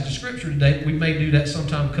this passage of Scripture today. We may do that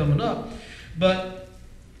sometime coming up. But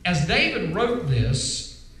as David wrote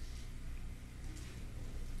this,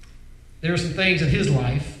 there are some things in his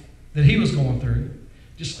life that he was going through.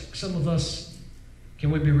 Just like some of us,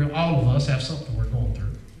 can we be real? All of us have something we're going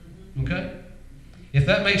through. Okay? If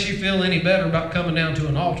that makes you feel any better about coming down to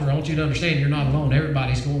an altar, I want you to understand you're not alone.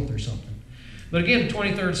 Everybody's going through something. But again, the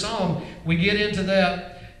 23rd Psalm, we get into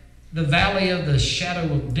that, the valley of the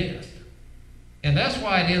shadow of death. And that's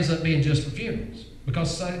why it ends up being just for funerals.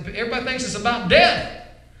 Because everybody thinks it's about death.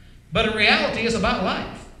 But in reality, it's about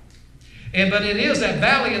life. But it is that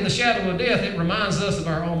valley of the shadow of death. It reminds us of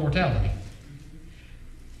our own mortality.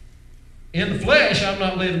 In the flesh, I'm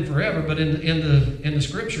not living forever, but in the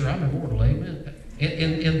Scripture, I'm immortal. Amen.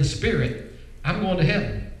 In the Spirit, I'm going to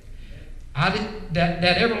heaven.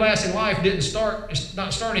 That everlasting life didn't start. It's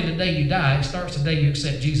not starting the day you die. It starts the day you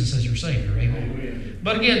accept Jesus as your Savior. Amen.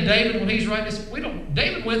 But again, David, when he's writing this,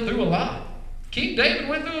 David went through a lot. King David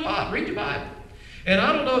went through a lot. Read your Bible. And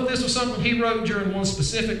I don't know if this was something he wrote during one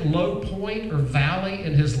specific low point or valley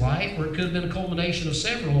in his life, or it could have been a culmination of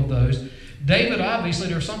several of those. David, obviously,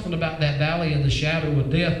 there's something about that valley of the shadow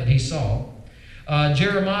of death that he saw.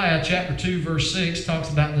 Jeremiah chapter 2, verse 6 talks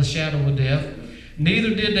about the shadow of death.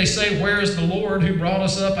 Neither did they say, where is the Lord who brought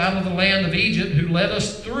us up out of the land of Egypt, who led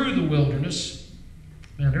us through the wilderness?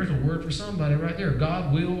 Man, there's a word for somebody right there.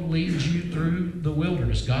 God will lead you through the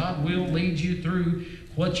wilderness. God will lead you through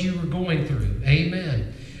what you were going through.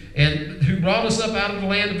 Amen. And who brought us up out of the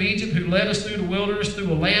land of Egypt, who led us through the wilderness,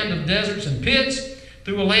 through a land of deserts and pits,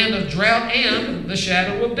 through a land of drought and the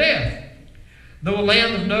shadow of death, though a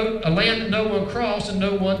land that no one crossed and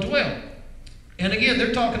no one dwelt. And again,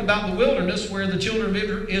 they're talking about the wilderness where the children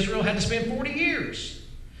of Israel had to spend 40 years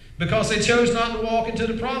because they chose not to walk into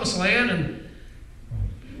the promised land. And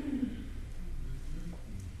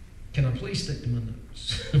can I please stick to my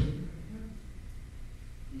notes?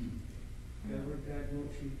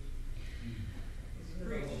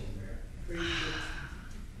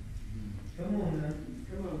 Come on, man.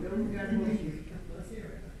 Come on, God wants you.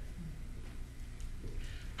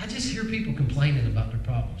 I just hear people complaining about their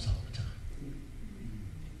problems all the time.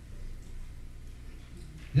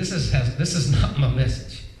 This is not my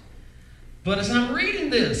message. But as I'm reading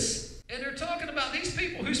this, and they're talking about these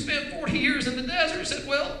people who spent 40 years in the desert, said,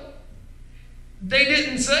 well, they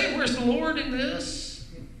didn't say, where's the Lord in this?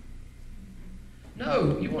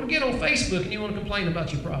 No, you want to get on Facebook and you want to complain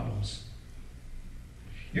about your problems.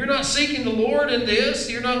 You're not seeking the Lord in this.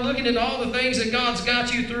 You're not looking at all the things that God's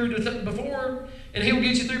got you through before, and He'll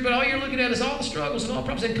get you through, but all you're looking at is all the struggles and all the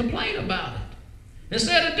problems, and complain about it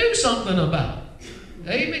instead of do something about it.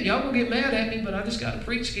 Amen. Y'all gonna get mad at me, but I just got to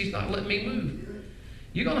preach. He's not letting me move.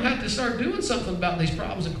 You're going to have to start doing something about these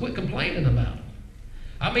problems and quit complaining about them.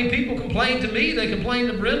 I mean, people complain to me. They complain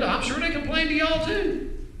to Brenda. I'm sure they complain to y'all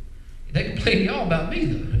too. They complain to y'all about me,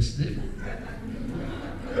 though. It's different.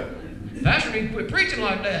 Pastor, need to quit preaching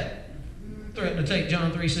like that. Threatening to take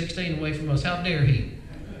John 3:16 away from us. How dare he?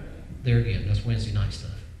 There again, that's Wednesday night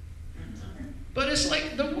stuff. But it's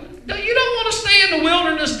like, you don't want to stay in the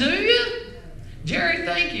wilderness, do you? Jerry,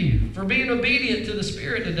 thank you for being obedient to the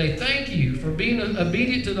Spirit today. Thank you for being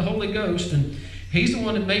obedient to the Holy Ghost. And he's the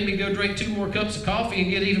one that made me go drink 2 more cups of coffee and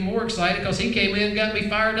get even more excited because he came in and got me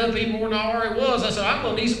fired up even more than I already was. I said, I'm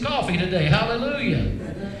going to need some coffee today. Hallelujah.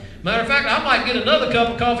 Matter of fact, I might get another cup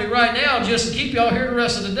of coffee right now just to keep y'all here the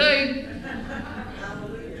rest of the day.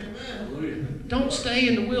 Don't stay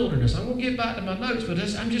in the wilderness. I'm going to get back to my notes, but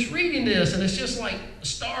I'm just reading this, and it's just like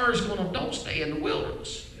stars going on. Don't stay in the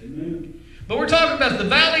wilderness. Amen. But we're talking about the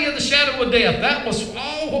valley of the shadow of death. That was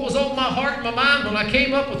all what was on my heart and my mind when I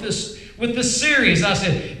came up with this series. I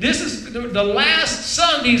said, this is the last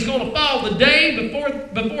Sunday is going to fall the day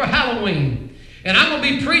before Halloween. And I'm going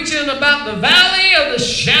to be preaching about the valley of the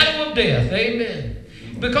shadow of death. Amen.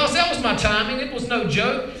 because that was my timing. It was no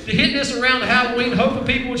joke. To hit this around Halloween, hoping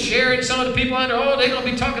people would share it. Some of the people I know, they're going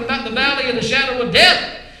to be talking about the valley of the shadow of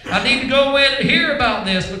death. I need to go in and hear about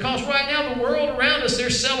this, because right now the world around us, they're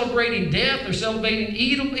celebrating death. They're celebrating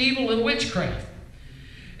evil and witchcraft.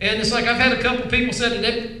 And it's like I've had a couple of people said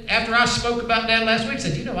that after I spoke about that last week,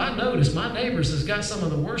 said, I noticed my neighbors has got some of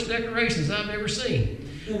the worst decorations I've ever seen.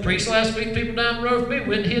 Preached last week, people down the road from me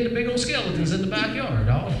went and hid the big old skeletons in the backyard.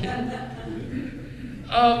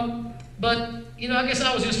 But, I guess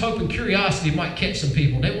I was just hoping curiosity might catch some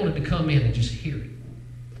people. They wanted to come in and just hear it.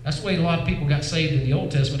 That's the way a lot of people got saved in the Old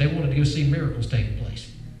Testament. They wanted to go see miracles taking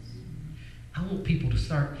place. I want people to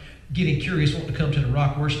start getting curious, wanting to come to the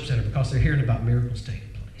Rock Worship Center, because they're hearing about miracles taking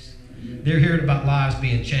place. They're hearing about lives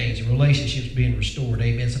being changed and relationships being restored.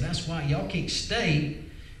 Amen. So that's why y'all can't stay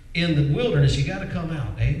in the wilderness. You got to come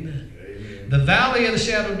out. Amen. Amen. The valley of the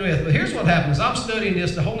shadow of death. But here's what happens. I'm studying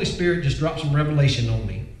this. The Holy Spirit just dropped some revelation on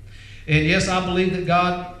me. And yes, I believe that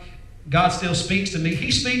God still speaks to me.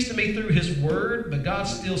 He speaks to me through His Word, but God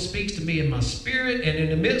still speaks to me in my spirit. And in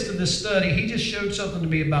the midst of this study, He just showed something to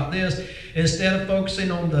me about this. Instead of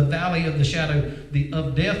focusing on the valley of the shadow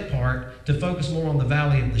of death part, to focus more on the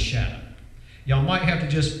valley of the shadow. Y'all might have to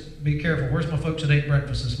just be careful. Where's my folks that ate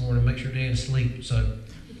breakfast this morning? Make sure they ain't asleep. So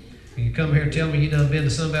you come here and tell me you done been to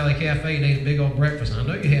Sun Valley Cafe and ate a big old breakfast. I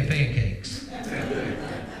know you had pancakes.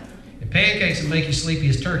 Pancakes will make you sleepy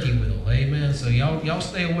as turkey will. Amen. So y'all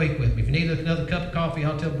stay awake with me. If you need another cup of coffee,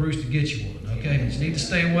 I'll tell Bruce to get you one. Okay? But you need to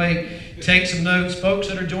stay awake. Take some notes. Folks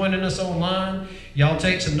that are joining us online, y'all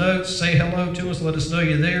take some notes. Say hello to us. Let us know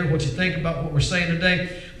you're there, what you think about what we're saying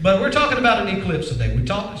today. But we're talking about an eclipse today.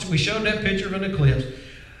 We showed that picture of an eclipse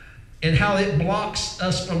and how it blocks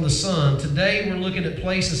us from the sun. Today we're looking at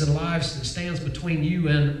places and lives that stands between you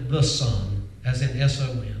and the sun, as in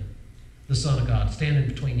S-O-N. The Son of God, standing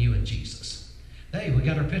between you and Jesus. Hey, we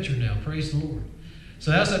got our picture now. Praise the Lord. So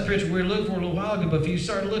that's that picture we were looking for a little while ago. But if you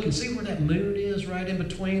start looking, see where that moon is right in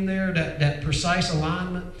between there, that precise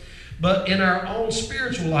alignment. But in our own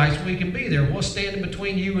spiritual lives, we can be there. What's standing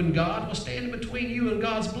between you and God? What's standing between you and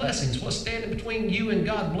God's blessings? What's standing between you and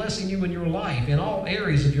God blessing you in your life, in all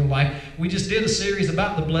areas of your life? We just did a series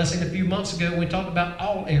about the blessing a few months ago. We talked about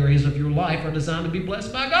all areas of your life are designed to be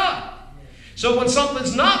blessed by God. So when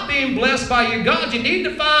something's not being blessed by your God, you need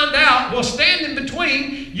to find out what's standing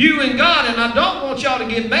between you and God. And I don't want y'all to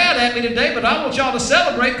get mad at me today, but I want y'all to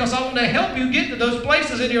celebrate, because I want to help you get to those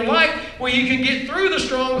places in your life where you can get through the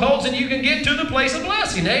strongholds and you can get to the place of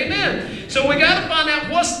blessing. Amen. So we got to find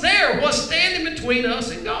out what's there, what's standing between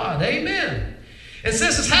us and God. Amen. And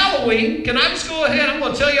since it's Halloween, can I just go ahead? I'm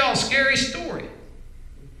going to tell y'all a scary story.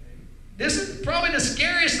 This is probably the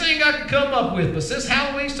scariest thing I could come up with, but since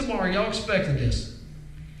Halloween's tomorrow, y'all expecting this.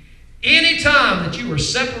 Any time that you are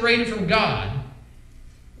separated from God,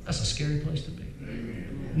 that's a scary place to be.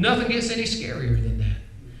 Amen. Nothing gets any scarier than that.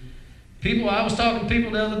 I was talking to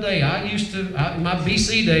people the other day. In my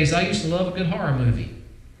BC days, I used to love a good horror movie.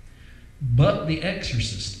 But The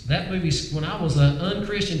Exorcist, that movie, when I was an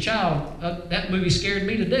unchristian child, that movie scared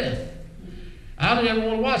me to death. I didn't ever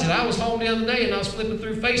want to watch it. I was home the other day and I was flipping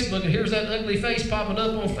through Facebook, and here's that ugly face popping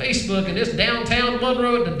up on Facebook, and it's downtown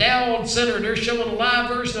Monroe at the Dow Center, and they're showing a live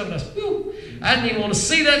version of it. I didn't even want to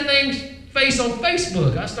see that thing's face on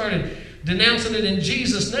Facebook. I started denouncing it in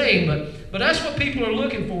Jesus' name, but that's what people are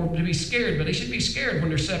looking for, to be scared. But they should be scared when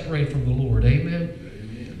they're separated from the Lord.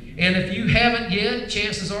 Amen. And if you haven't yet,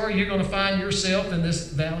 chances are you're going to find yourself in this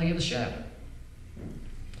valley of the shadow.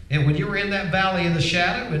 And when you're in that valley of the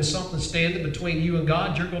shadow and something's standing between you and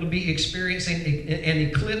God, you're going to be experiencing an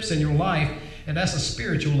eclipse in your life, and that's a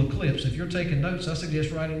spiritual eclipse. If you're taking notes, I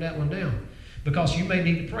suggest writing that one down, because you may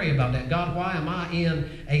need to pray about that. God, why am I in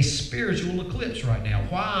a spiritual eclipse right now?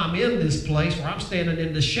 Why I'm in this place where I'm standing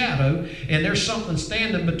in the shadow and there's something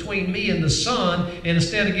standing between me and the sun, and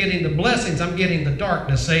instead of getting the blessings, I'm getting the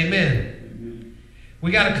darkness. Amen.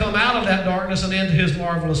 We got to come out of that darkness and into His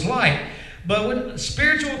marvelous light. But with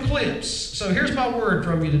spiritual eclipse, so here's my word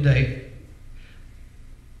from you today.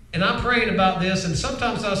 And I'm praying about this, and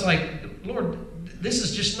sometimes I was like, Lord, this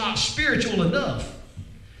is just not spiritual enough.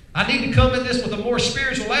 I need to come at this with a more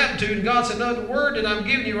spiritual attitude. And God said, no, the word that I'm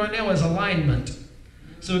giving you right now is alignment.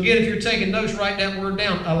 So again, if you're taking notes, write that word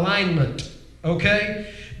down, alignment.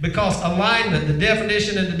 Okay? Because alignment, the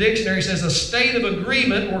definition in the dictionary says a state of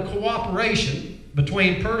agreement or cooperation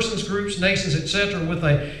between persons, groups, nations, etc., with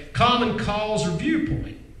a common cause or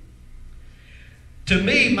viewpoint. To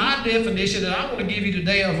me, my definition that I want to give you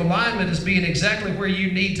today of alignment is being exactly where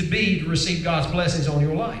you need to be to receive God's blessings on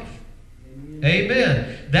your life. Amen.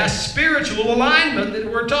 Amen. That's spiritual alignment that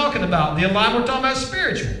we're talking about. The alignment we're talking about is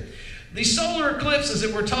spiritual. These solar eclipses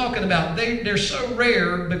that we're talking about, they're so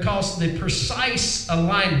rare because of the precise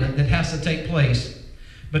alignment that has to take place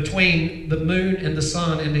between the moon and the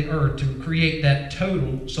sun and the earth to create that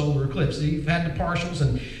total solar eclipse. You've had the partials,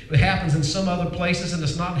 and it happens in some other places, and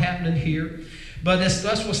it's not happening here. But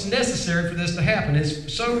that's what's necessary for this to happen.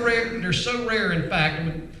 It's so rare. They're so rare, in fact.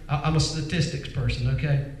 I'm a statistics person,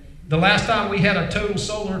 okay? The last time we had a total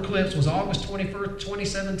solar eclipse was August 21st,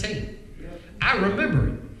 2017. I remember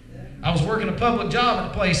it. I was working a public job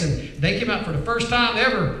at a place, and they came out for the first time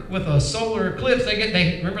ever with a solar eclipse.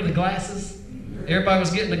 They remember the glasses? Everybody was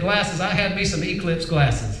getting the glasses. I had me some eclipse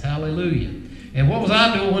glasses. Hallelujah. And what was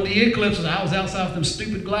I doing when the eclipse was? I was outside with them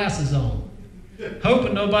stupid glasses on,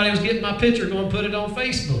 hoping nobody was getting my picture going to put it on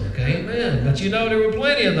Facebook. Amen. But you know, there were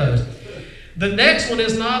plenty of those. The next one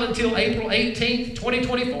is not until April 18th,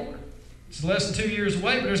 2024. It's less than 2 years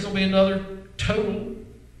away, but there's going to be another total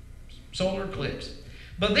solar eclipse.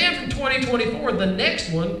 But then from 2024, the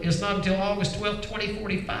next one is not until August 12th,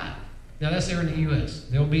 2045. Now that's there in the U.S.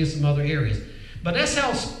 There will be in some other areas. But that's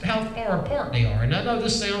how far apart they are. And I know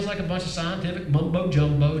this sounds like a bunch of scientific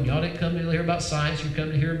mumbo-jumbo, and y'all didn't come to hear about science. You come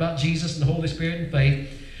to hear about Jesus and the Holy Spirit and faith.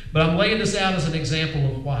 But I'm laying this out as an example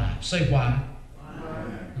of why. Say why. Why?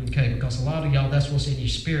 Okay, because a lot of y'all, that's what's in your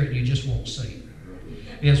spirit, and you just won't say it.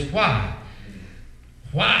 It's why.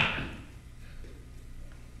 Why?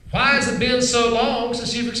 Why has it been so long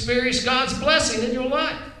since you've experienced God's blessing in your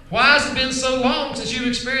life? Why has it been so long since you've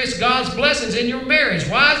experienced God's blessings in your marriage?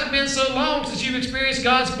 Why has it been so long since you've experienced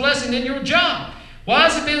God's blessing in your job? Why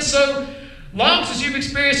has it been so long since you've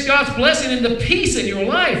experienced God's blessing in the peace in your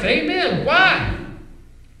life? Amen. Why?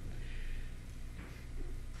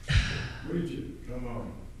 Come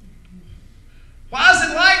on. Why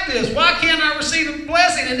is it like this? Why can't I receive a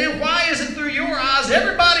blessing? And then why is it through your eyes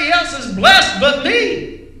everybody else is blessed but me?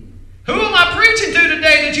 Who am I preaching to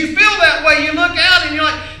today that you feel that way? You look out and you're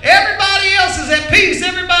like, everybody else is at peace.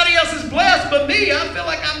 Everybody else is blessed but me. I feel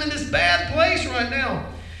like I'm in this bad place right now.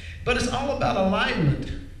 But it's all about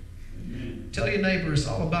alignment. Tell your neighbor it's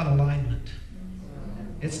all about alignment.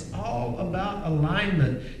 It's all about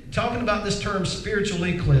alignment. Talking about this term spiritual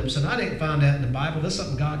eclipse, and I didn't find that in the Bible. That's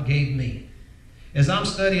something God gave me. As I'm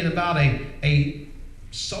studying about a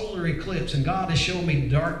solar eclipse, and God has shown me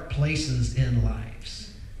dark places in lives.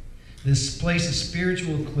 This place of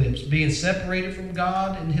spiritual eclipse, being separated from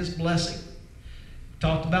God and His blessing.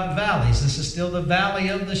 Talked about valleys. This is still the valley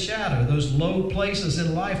of the shadow, those low places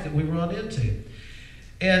in life that we run into.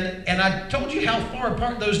 And I told you how far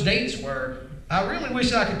apart those dates were. I really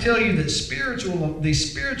wish I could tell you that the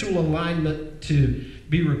spiritual alignment to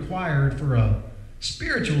be required for a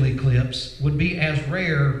spiritual eclipse would be as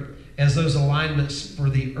rare as those alignments for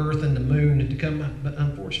the earth and the moon to come out. But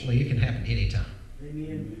unfortunately, it can happen anytime.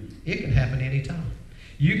 Amen. It can happen anytime.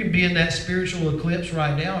 You can be in that spiritual eclipse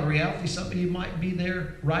right now. In reality, some of you might be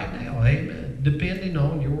there right now. Amen. Depending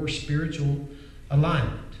on your spiritual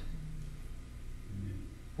alignment.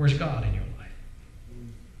 Where's God in your life?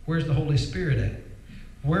 Where's the Holy Spirit at?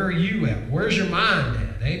 Where are you at? Where's your mind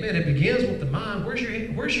at? Amen. It begins with the mind. Where's your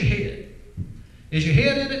head? Where's your head? Is your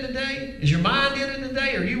head in it today? Is your mind in it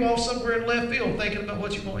today? Or are you off somewhere in left field thinking about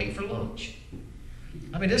what you're going to eat for lunch?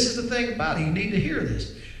 I mean, this is the thing about it. You need to hear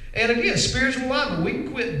this. And again, spiritual alignment. We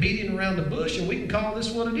can quit beating around the bush and we can call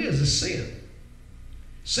this what it is. It's sin.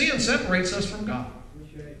 Sin separates us from God.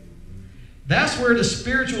 That's where the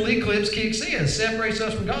spiritual eclipse kicks in. It separates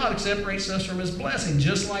us from God. It separates us from His blessing.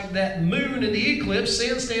 Just like that moon in the eclipse,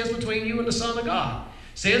 sin stands between you and the Son of God.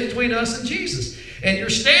 Stands between us and Jesus. And you're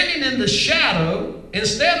standing in the shadow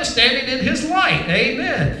instead of standing in His light.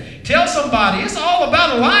 Amen. Tell somebody, it's all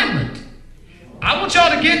about alignment. I want y'all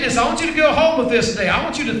to get this. I want you to go home with this today. I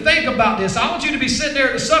want you to think about this. I want you to be sitting there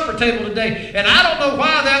at the supper table today. And I don't know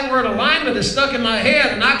why that word alignment is stuck in my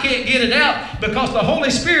head and I can't get it out, because the Holy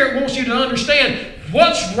Spirit wants you to understand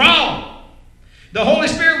what's wrong. The Holy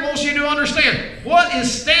Spirit wants you to understand what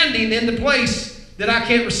is standing in the place that I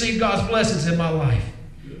can't receive God's blessings in my life.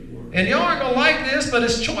 And y'all aren't going to like this, but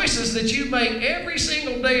it's choices that you make every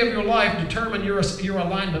single day of your life determine your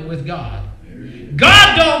alignment with God.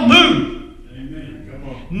 God don't move.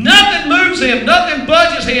 Nothing moves Him. Nothing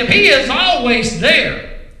budges Him. He is always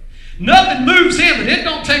there. Nothing moves Him. And it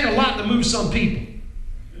don't take a lot to move some people.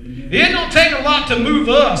 It don't take a lot to move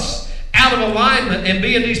us out of alignment and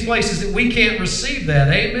be in these places that we can't receive that.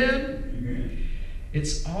 Amen?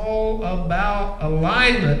 It's all about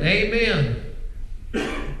alignment. Amen.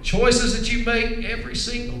 Choices that you make every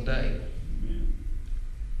single day.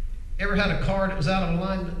 Ever had a car that was out of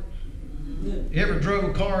alignment? You ever drove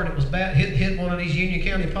a car that was bad, hit one of these Union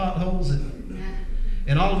County potholes and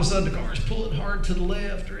and all of a sudden the car is pulling hard to the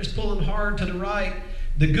left or it's pulling hard to the right.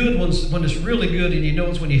 The good ones, when it's really good, and you know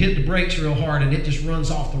it's when you hit the brakes real hard and it just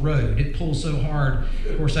runs off the road. It pulls so hard.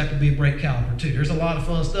 Of course, that could be a brake caliper too. There's a lot of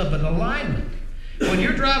fun stuff, but alignment. When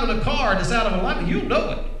you're driving a car that's out of alignment, you'll know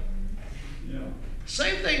it. Yeah.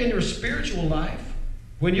 Same thing in your spiritual life.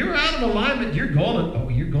 When you're out of alignment, you're gonna know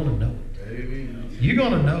it. Amen. You're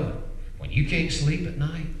gonna know it. When you can't sleep at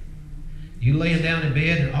night, you laying down in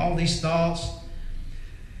bed and all these thoughts.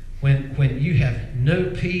 When you have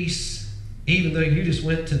no peace. Even though you just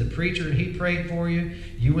went to the preacher and he prayed for you,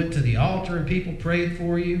 you went to the altar and people prayed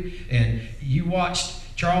for you, and you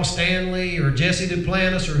watched Charles Stanley or Jesse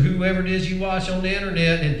Duplantis or whoever it is you watch on the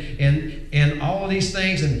internet and all of these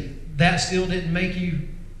things, and that still didn't make you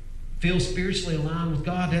feel spiritually aligned with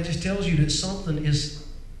God. That just tells you that something is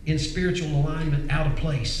in spiritual alignment out of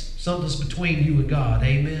place. Something's between you and God.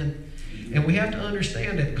 Amen. And we have to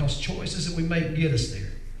understand that because choices that we make get us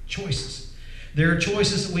there. Choices. There are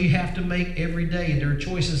choices that we have to make every day, and there are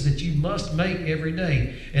choices that you must make every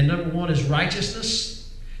day. And number one is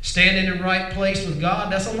righteousness. Standing in right place with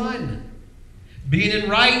God, that's alignment. Being in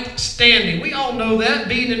right standing. We all know that.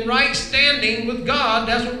 Being in right standing with God,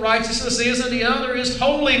 that's what righteousness is. And the other is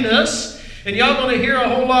holiness. And y'all going to hear a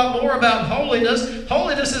whole lot more about holiness.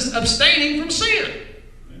 Holiness is abstaining from sin.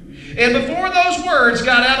 And before those words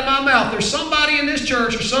got out of my mouth, there's somebody in this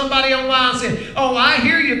church or somebody online saying, oh, I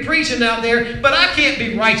hear you preaching out there, but I can't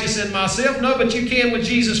be righteous in myself. No, but you can with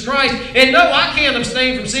Jesus Christ. And no, I can't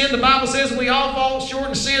abstain from sin. The Bible says we all fall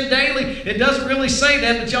short of sin daily. It doesn't really say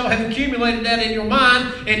that, but y'all have accumulated that in your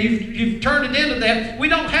mind, and you've turned it into that. We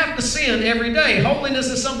don't have to sin every day. Holiness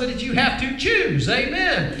is something that you have to choose.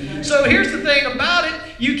 Amen. So here's the thing about it.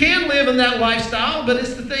 You can live in that lifestyle, but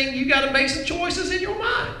it's the thing, you got to make some choices in your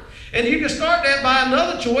mind. And you can start that by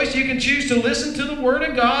another choice. You can choose to listen to the Word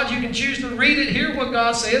of God. You can choose to read it, hear what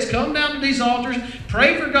God says, come down to these altars,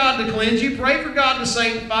 pray for God to cleanse you, pray for God to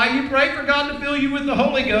sanctify you, pray for God to fill you with the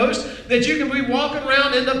Holy Ghost, that you can be walking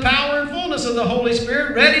around in the power and fullness of the Holy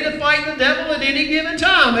Spirit, ready to fight the devil at any given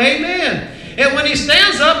time. Amen. And when he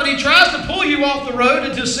stands up and he tries to pull you off the road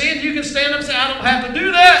into sin, you can stand up and say, I don't have to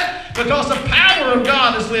do that because the power of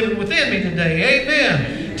God is living within me today.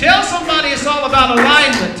 Amen. Tell somebody it's all about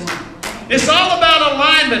alignment. It's all about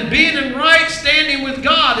alignment, being in right standing with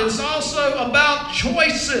God. It's also about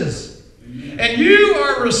choices. And you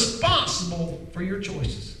are responsible for your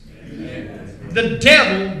choices. The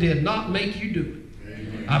devil did not make you do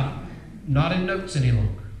it. I'm not in notes any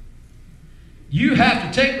longer. You have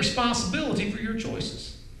to take responsibility for your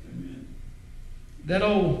choices. That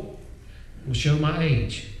old will show my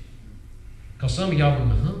age. Because some of y'all go,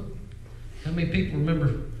 huh? How many people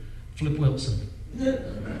remember Flip Wilson?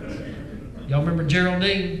 Y'all remember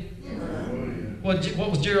Geraldine? What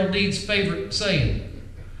was Geraldine's favorite saying?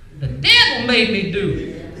 The devil made me do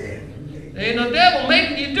it. Ain't no devil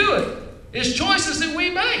making you do it. It's choices that we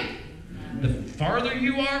make. The farther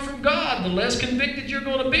you are from God, the less convicted you're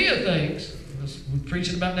going to be of things. We're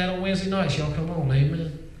preaching about that on Wednesday nights. Y'all come on,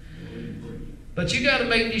 amen. But you got to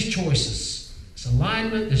make these choices. It's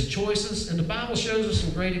alignment, there's choices, and the Bible shows us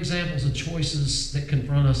some great examples of choices that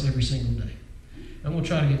confront us every single day. I'm going to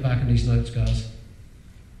try to get back in these notes, guys.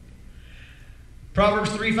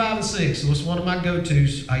 Proverbs 3, 5, and 6. So it's one of my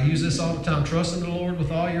go-tos. I use this all the time. Trust in the Lord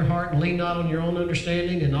with all your heart and lean not on your own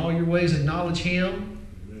understanding. In all your ways acknowledge Him,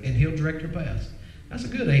 and He'll direct your paths. That's a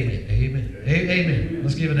good amen. Amen. Amen.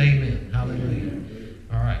 Let's give it amen. Hallelujah.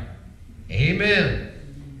 All right. Amen.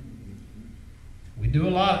 We do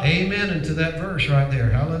a lot of amen into that verse right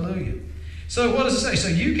there. Hallelujah. So what does it say? So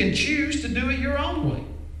you can choose to do it your own way.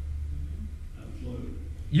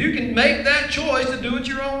 You can make that choice to do it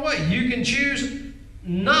your own way. You can choose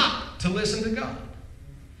not to listen to God.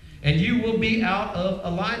 And you will be out of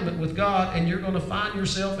alignment with God, and you're going to find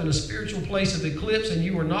yourself in a spiritual place of eclipse, and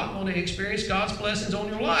you are not going to experience God's blessings on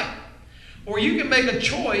your life. Or you can make a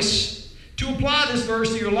choice to apply this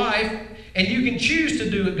verse to your life, and you can choose to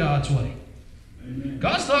do it God's way. Amen.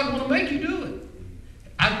 God's not going to make you do it.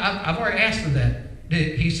 I've already asked for that.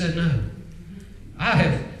 He said no.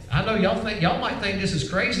 I know y'all might think this is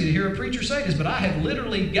crazy to hear a preacher say this, but I have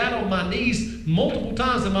literally got on my knees multiple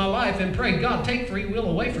times in my life and prayed, God, take free will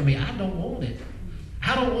away from me. I don't want it.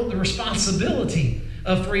 I don't want the responsibility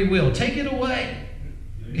of free will. Take it away.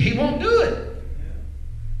 He won't do it.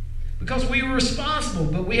 Because we were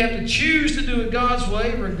responsible, but we have to choose to do it God's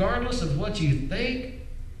way regardless of what you think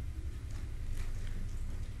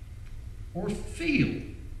or feel.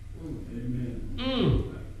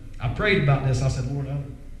 I prayed about this. I said, Lord,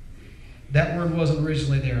 that word wasn't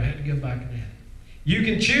originally there. I had to go back and add it. You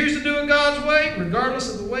can choose to do it God's way,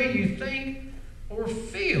 regardless of the way you think or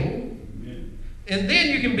feel. And then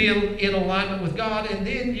you can be in alignment with God, and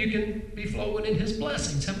then you can be flowing in His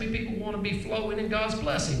blessings. How many people want to be flowing in God's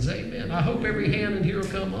blessings? Amen. I hope every hand in here will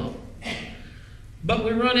come up. But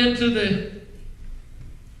we run into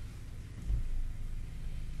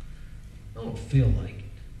I don't feel like it.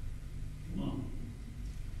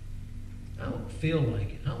 I don't feel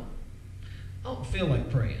like it. I don't feel like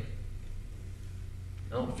praying.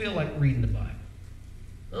 I don't feel like reading the Bible.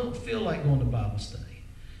 I don't feel like going to Bible study.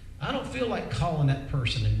 I don't feel like calling that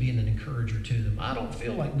person and being an encourager to them. I don't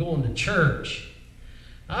feel like going to church.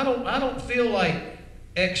 I don't feel like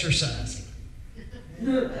exercising.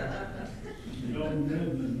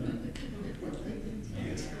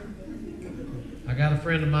 I got a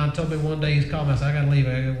friend of mine told me one day, he's called me, I said, I got to leave,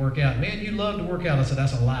 I got to work out. Man, you love to work out. I said,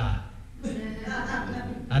 that's a lie.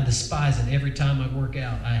 I despise it every time I work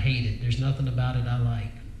out. I hate it. There's nothing about it I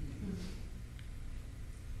like.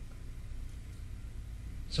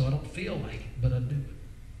 So I don't feel like it, but I do it.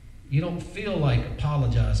 You don't feel like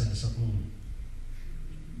apologizing to someone.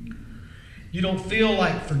 You don't feel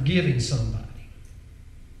like forgiving somebody.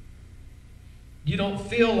 You don't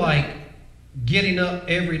feel like getting up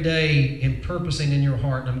every day and purposing in your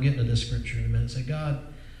heart, and I'm getting to this scripture in a minute, say, God,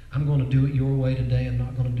 I'm going to do it your way today. I'm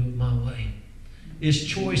not going to do it my way. It's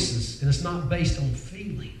choices, and it's not based on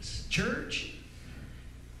feelings. Church,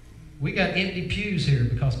 we got empty pews here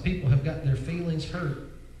because people have got their feelings hurt.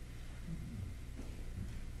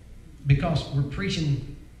 Because we're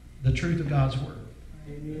preaching the truth of God's Word.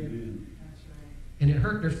 Amen. And it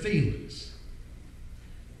hurt their feelings.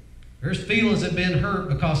 There's feelings that have been hurt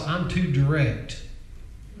because I'm too direct.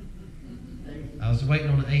 I was waiting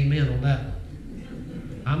on an amen on that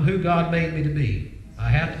one. I'm who God made me to be. I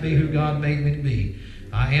have to be who God made me to be.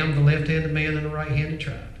 I am the left-handed man in the right-handed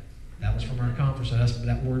tribe. That was from our conference.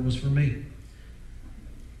 That word was for me.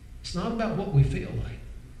 It's not about what we feel like.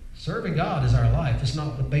 Serving God is our life. It's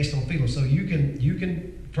not based on feelings. So you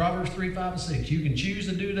can Proverbs 3, 5, and 6. You can choose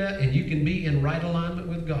to do that, and you can be in right alignment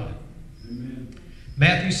with God. Amen.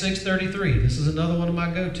 Matthew 6:33. This is another one of my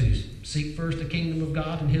go-tos. Seek first the kingdom of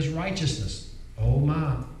God and His righteousness. Oh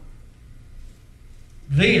my.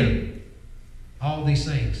 Then, all these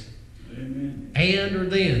things. Amen. And or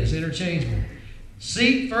then. It's interchangeable.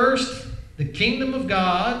 Seek first the kingdom of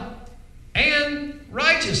God and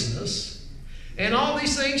righteousness, and all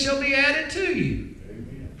these things shall be added to you.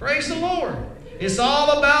 Amen. Praise the Lord. It's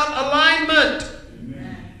all about alignment.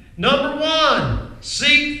 Amen. Number one,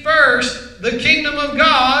 seek first the kingdom of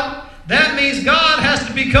God. That means God has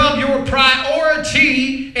to become your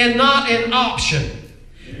priority and not an option.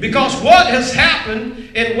 Because what has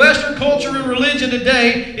happened in Western culture and religion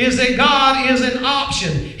today is that God is an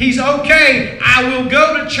option. He's okay. I will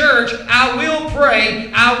go to church. I will pray.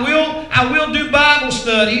 I will do Bible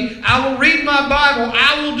study. I will read my Bible.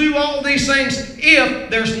 I will do all these things if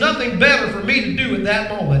there's nothing better for me to do at that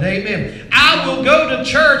moment. Amen. I will go to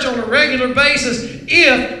church on a regular basis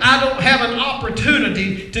if I don't have an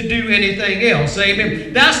opportunity to do anything else.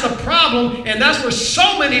 Amen. That's the problem, and that's where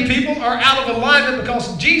so many people are out of alignment,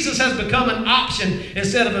 because Jesus has become an option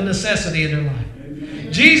instead of a necessity in their life.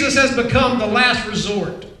 Amen. Jesus has become the last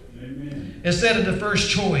resort. Amen. Instead of the first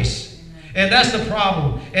choice. And that's the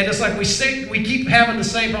problem. And it's like we keep having the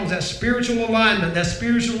same problems. That spiritual alignment, that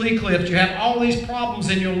spiritual eclipse. You have all these problems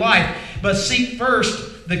in your life. But seek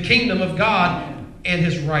first the kingdom of God and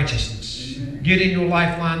His righteousness. Amen. Getting your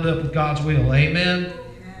life lined up with God's will. Amen?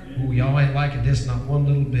 Oh, y'all ain't liking this not one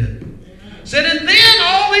little bit. Said, and then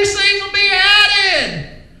all these things will be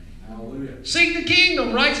added. Hallelujah. Seek the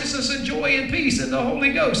kingdom, righteousness and joy and peace in the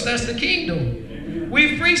Holy Ghost. That's the kingdom. Amen.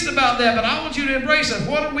 We've preached about that, but I want you to embrace it.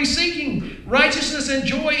 What are we seeking? Righteousness and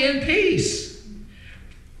joy and peace.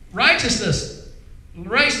 Righteousness,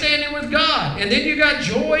 right standing with God. And then you got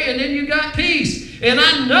joy, and then you got peace. And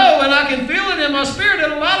I know, and I can feel it in my spirit,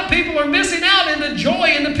 that a lot of people are missing out in the joy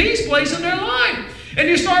and the peace place in their life. And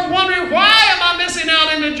you start wondering, why am I missing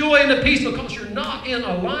out in the joy and the peace? Because you're not in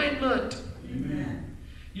alignment. Amen.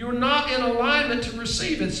 You're not in alignment to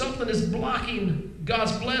receive it. Something is blocking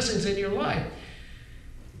God's blessings in your life.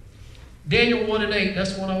 Daniel 1:8,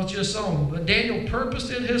 that's the one I was just on. But Daniel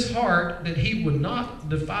purposed in his heart that he would not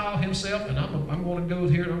defile himself. And I'm going to go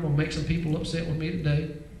here and I'm going to make some people upset with me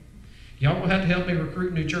today. Y'all going to have to help me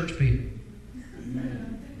recruit new church people.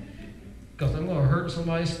 Because I'm going to hurt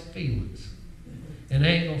somebody's feelings. And they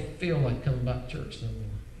ain't going to feel like coming back to church no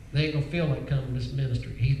more. They ain't going to feel like coming to this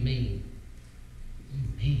ministry. He's mean.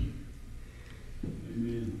 He's mean.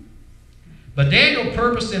 Amen. But Daniel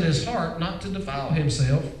purposed in his heart not to defile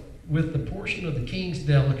himself with the portion of the king's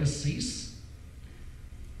delicacies,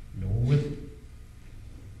 nor with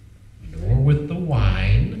the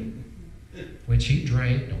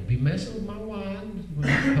drink. Don't be messing with my wine when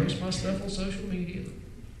I post my stuff on social media.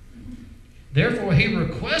 Therefore, he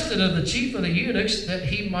requested of the chief of the eunuchs that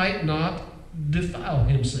he might not defile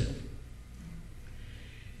himself.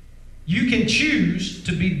 You can choose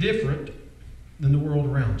to be different than the world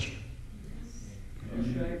around you.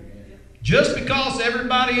 Just because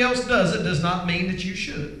everybody else does it does not mean that you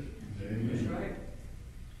should.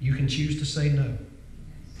 You can choose to say no.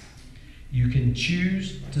 You can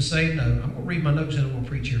choose to say no. I'm going to read my notes and I'm going to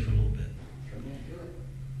preach here for a little bit.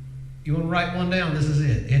 You want to write one down? This is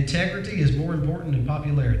it. Integrity is more important than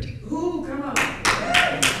popularity. Ooh, come on.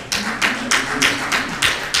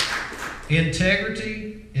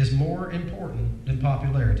 Integrity is more important than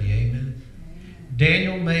popularity. Amen.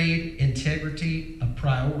 Daniel made integrity a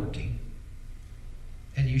priority,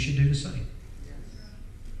 and you should do the same.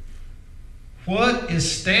 What is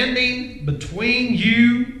standing between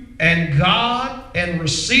you and God and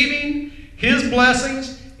receiving His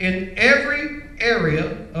blessings in every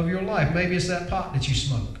area of your life? Maybe it's that pot that you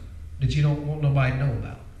smoke that you don't want nobody to know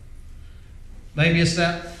about. Maybe it's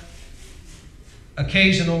that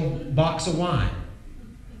occasional box of wine.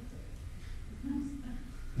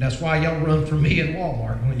 That's why y'all run from me in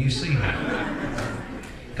Walmart when you see me.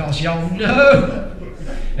 Because y'all know,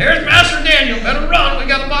 there's Pastor Daniel, better run. We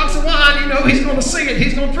got a box of wine. You know he's going to sing it.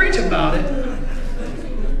 He's going to preach about it.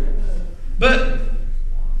 But,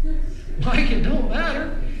 like, it don't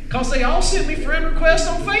matter. Because they all send me friend requests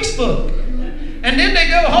on Facebook. And then they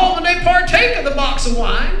go home and they partake of the box of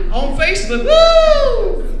wine on Facebook.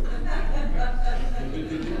 Woo!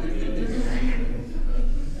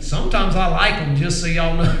 Sometimes I like them, just so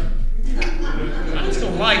y'all know. I just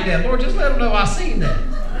don't like that. Lord, just let them know I seen that.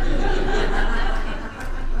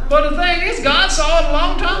 But the thing is, God saw it a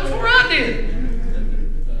long time before I did.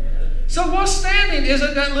 So what's standing? Is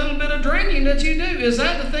it that little bit of drinking that you do? Is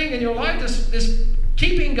that the thing in your life that's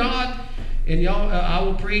keeping God? And y'all, I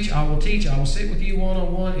will preach, I will teach, I will sit with you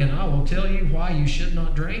one-on-one, and I will tell you why you should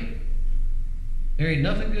not drink. There ain't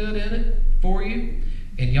nothing good in it for you.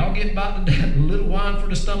 And y'all get about that little wine for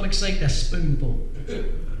the stomach's sake, that's a spoonful.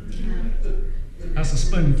 That's a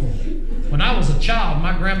spoonful. When I was a child,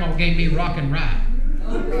 my grandma gave me rock and rye.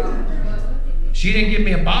 She didn't give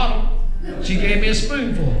me a bottle. She gave me a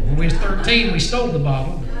spoonful. When we was 13, we stole the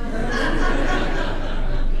bottle.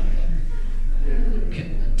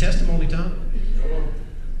 Testimony time.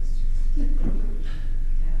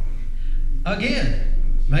 Again,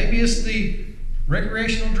 maybe it's the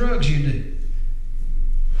recreational drugs you do.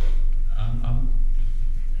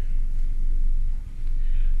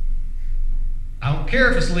 I don't care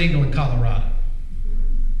if it's legal in Colorado.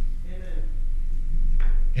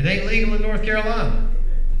 It ain't legal in North Carolina.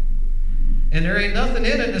 And there ain't nothing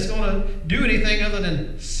in it that's going to do anything other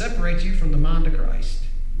than separate you from the mind of Christ.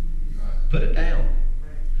 Put it down.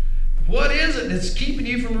 What is it that's keeping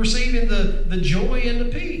you from receiving the joy and the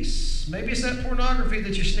peace? Maybe it's that pornography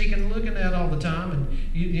that you're sneaking and looking at all the time. And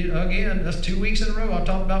you, again, that's 2 weeks in a row I've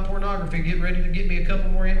talked about pornography. Get ready to get me a couple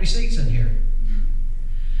more empty seats in here.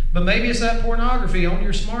 But maybe it's that pornography on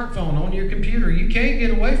your smartphone, on your computer. You can't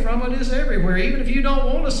get away from it. It's everywhere. Even if you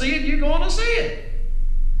don't want to see it, you're going to see it.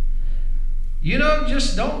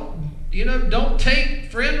 Just don't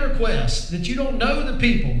take friend requests that you don't know the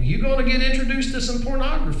people. You're going to get introduced to some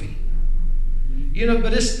pornography.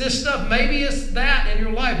 But it's this stuff. Maybe it's that in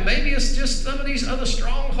your life. Maybe it's just some of these other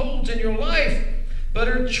strongholds in your life. But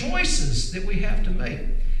are choices that we have to make.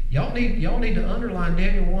 Y'all need to underline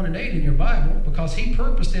Daniel 1:8 in your Bible, because he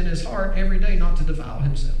purposed in his heart every day not to defile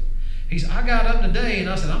himself. I got up today and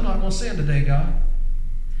I said, I'm not going to sin today, God.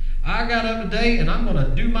 I got up today and I'm going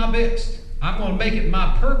to do my best. I'm going to make it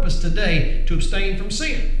my purpose today to abstain from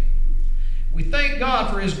sin. We thank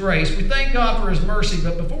God for His grace. We thank God for His mercy.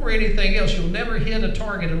 But before anything else, you'll never hit a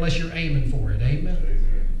target unless you're aiming for it. Amen?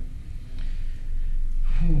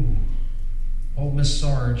 Whew. Old Miss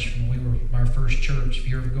Sarge, when we were our first church, if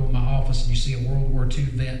you ever go in my office and you see a World War II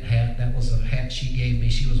vet hat, that was a hat she gave me.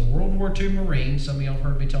 She was a World War II Marine. Some of y'all have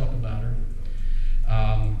heard me talk about her.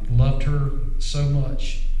 Loved her so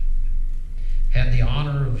much. Had the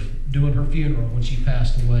honor of doing her funeral when she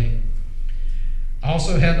passed away.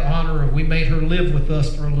 Also had the honor of, we made her live with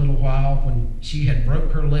us for a little while when she had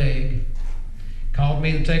broke her leg. Called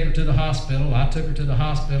me to take her to the hospital. I took her to the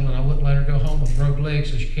hospital and I wouldn't let her go home with a broke leg,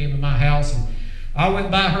 so she came to my house, and I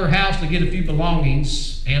went by her house to get a few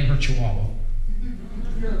belongings and her chihuahua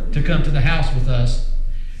to come to the house with us.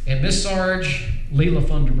 And Miss Sarge, Leela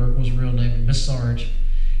Funderburg was her real name, but Miss Sarge,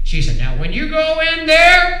 she said, now when you go in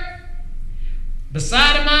there,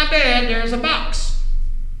 beside of my bed there's a box.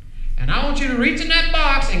 And I want you to reach in that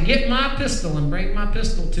box and get my pistol and bring my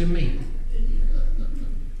pistol to me.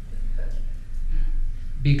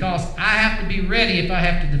 because I have to be ready if I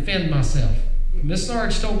have to defend myself. Miss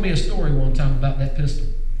Sarge told me a story one time about that pistol.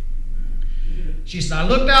 She said, I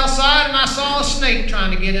looked outside and I saw a snake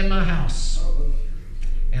trying to get in my house.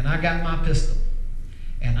 And I got my pistol.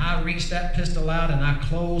 And I reached that pistol out and I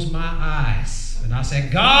closed my eyes. And I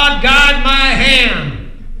said, God, guide my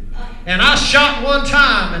hand. And I shot one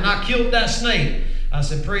time and I killed that snake. I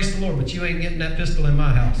said, praise the Lord, but you ain't getting that pistol in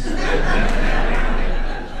my house.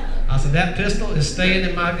 I said, that pistol is staying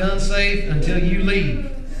in my gun safe until you leave.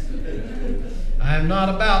 I am not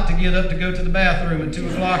about to get up to go to the bathroom at 2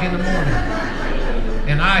 o'clock in the morning.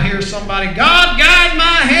 And I hear somebody, God, guide my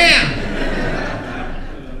hand.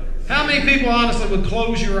 How many people honestly would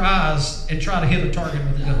close your eyes and try to hit a target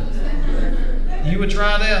with a gun? You would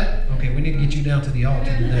try that? Okay, we need to get you down to the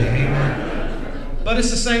altar today. Amen. But it's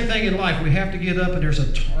the same thing in life. We have to get up and there's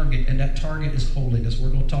a target, and that target is holiness. We're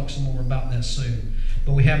going to talk some more about that soon.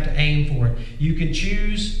 But we have to aim for it. You can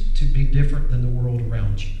choose to be different than the world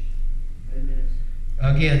around you.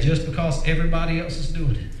 Again, just because everybody else is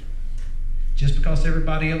doing it, just because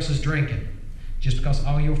everybody else is drinking, just because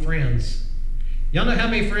all your friends. Y'all know how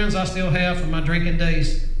many friends I still have from my drinking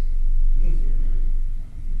days?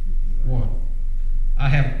 One. I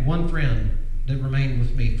have one friend that remained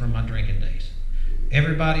with me from my drinking days.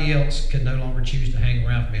 Everybody else could no longer choose to hang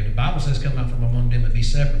around with me. The Bible says come out from among them and be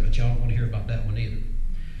separate, but y'all don't want to hear about that one either.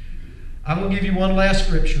 I'm going to give you one last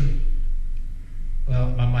scripture.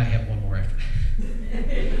 Well, I might have one more after.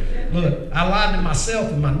 Look, I lied to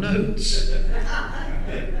myself in my notes.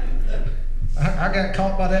 I got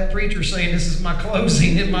caught by that preacher saying this is my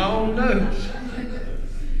closing in my own notes.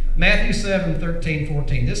 Matthew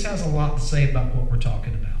 7:13-14. This has a lot to say about what we're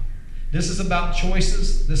talking about. This is about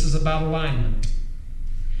choices. This is about alignment.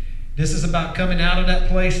 This is about coming out of that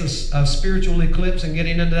place of spiritual eclipse and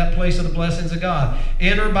getting into that place of the blessings of God.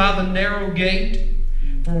 Enter by the narrow gate,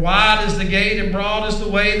 for wide is the gate and broad is the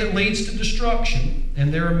way that leads to destruction,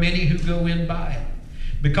 and there are many who go in by it.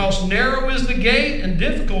 Because narrow is the gate and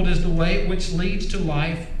difficult is the way which leads to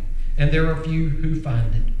life, and there are few who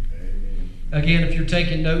find it. Again, if you're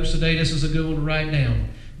taking notes today, this is a good one to write down.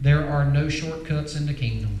 There are no shortcuts in the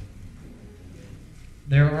kingdom.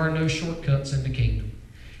 There are no shortcuts in the kingdom.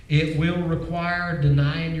 It will require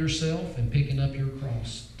denying yourself and picking up your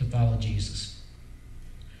cross to follow Jesus.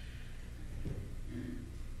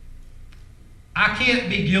 I can't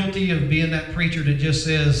be guilty of being that preacher that just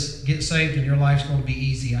says, get saved and your life's going to be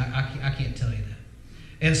easy. I can't tell you that.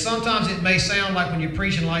 And sometimes it may sound like when you're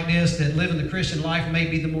preaching like this that living the Christian life may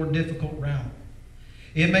be the more difficult route.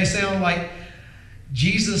 It may sound like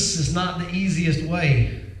Jesus is not the easiest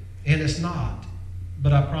way, and it's not.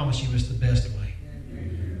 But I promise you it's the best way.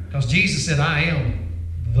 Because Jesus said, I am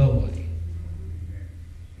the way.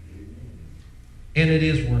 And it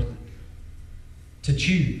is worth it to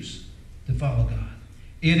choose to follow God.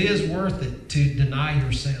 It is worth it to deny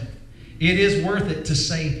yourself. It is worth it to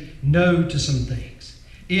say no to some things.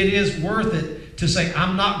 It is worth it to say,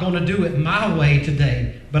 I'm not going to do it my way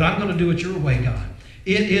today, but I'm going to do it your way, God.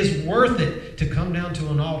 It is worth it to come down to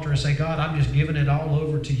an altar and say, God, I'm just giving it all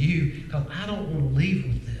over to you because I don't want to leave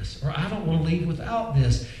with this, or I don't want to leave without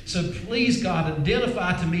this. So please, God,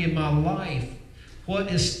 identify to me in my life what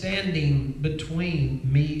is standing between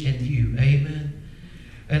me and you. Amen.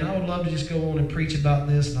 And I would love to just go on and preach about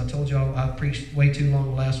this. And I told y'all I preached way too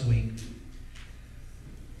long last week.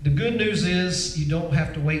 The good news is you don't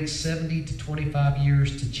have to wait 70 to 25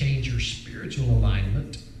 years to change your spiritual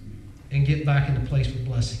alignment and get back into place with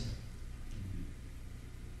blessing.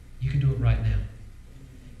 You can do it right now.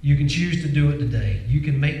 You can choose to do it today. You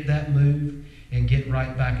can make that move and get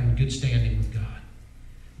right back in good standing with God.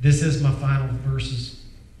 This is my final verses.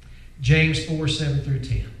 James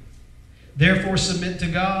 4:7-10. Therefore submit to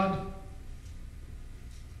God.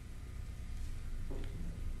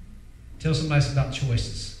 Tell somebody it's about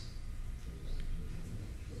choices.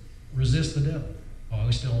 Resist the devil. Oh,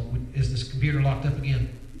 is this computer locked up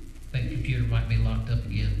again? I think the computer might be locked up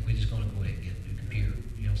again. We're just going to go ahead and get a new computer.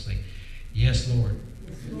 You know, say, yes, Lord.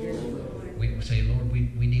 Yes, Lord. We say, Lord, we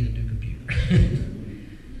need a new computer.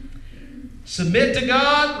 Submit to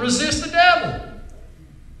God, resist the devil.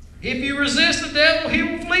 If you resist the devil, he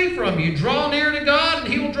will flee from you. Draw near to God,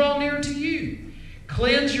 and he will draw near to you.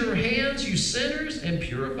 Cleanse your hands, you sinners, and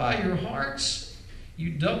purify your hearts,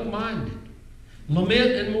 you double-minded.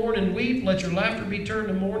 Lament and mourn and weep. Let your laughter be turned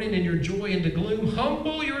to mourning and your joy into gloom.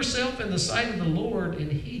 Humble yourself in the sight of the Lord,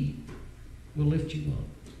 and he will lift you up.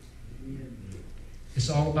 It's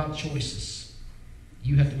all about choices.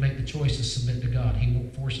 You have to make the choice to submit to God. He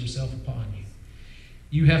won't force himself upon you.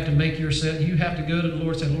 You have to make yourself, you have to go to the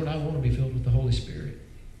Lord and say, Lord, I want to be filled with the Holy Spirit.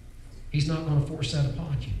 He's not going to force that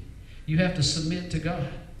upon you. You have to submit to God.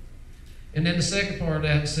 And then the second part of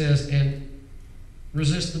that says, and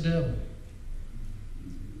resist the devil.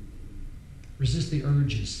 Resist the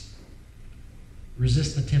urges.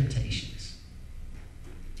 Resist the temptations.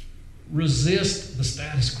 Resist the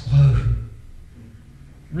status quo.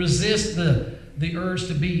 Resist the urge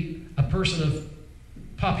to be a person of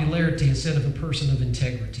popularity instead of a person of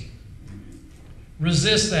integrity.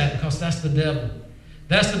 Resist that, because that's the devil.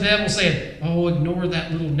 That's the devil saying, oh, ignore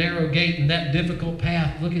that little narrow gate and that difficult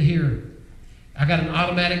path. Look at here. I got an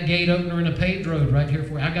automatic gate opener and a paved road right here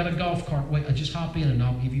for you. I got a golf cart. Wait, I just hop in and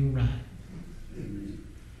I'll give you a ride.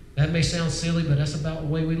 That may sound silly, but that's about the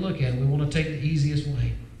way we look at it. We want to take the easiest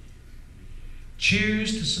way.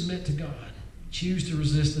 Choose to submit to God. Choose to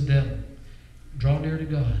resist the devil. Draw near to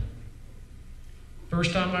God.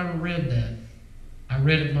 First time I ever read that, I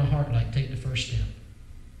read it in my heart like, take the first step.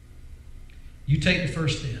 You take the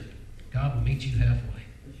first step. God will meet you halfway.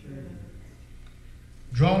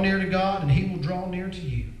 Draw near to God, and He will draw near to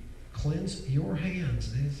you. Cleanse your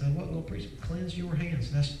hands. I wasn't going to preach. Cleanse your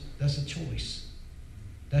hands. That's a choice.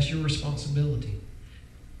 That's your responsibility.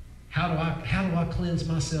 How do I cleanse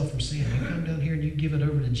myself from sin? You come down here and you give it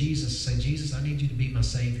over to Jesus. Say, Jesus, I need you to be my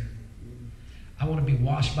Savior. I want to be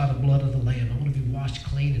washed by the blood of the Lamb. I want to be washed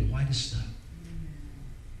clean and white as snow.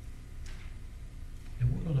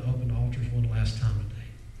 And we're going to open the altars one last time today.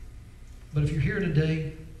 But if you're here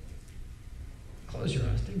today, close your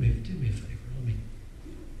eyes. Do me a favor.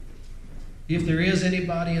 If there is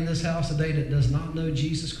anybody in this house today that does not know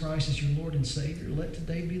Jesus Christ as your Lord and Savior, let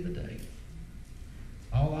today be the day.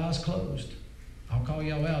 All eyes closed. I'll call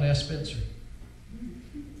y'all out. Ask Spencer.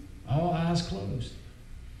 All eyes closed.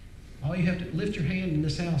 All you have to lift your hand in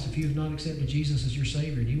this house if you have not accepted Jesus as your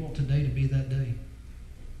Savior and you want today to be that day.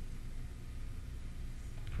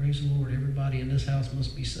 Praise the Lord. Everybody in this house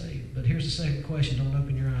must be saved. But here's the second question. Don't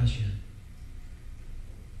open your eyes yet.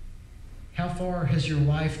 How far has your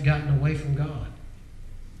life gotten away from God?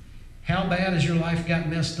 How bad has your life got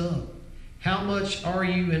messed up? How much are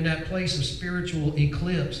you in that place of spiritual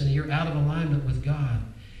eclipse and you're out of alignment with God?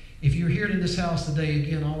 If you're here in this house today,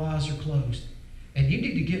 again, all eyes are closed. And you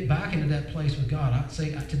need to get back into that place with God. I'd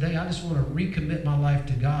say today I just want to recommit my life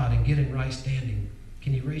to God and get in right standing.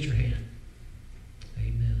 Can you raise your hand?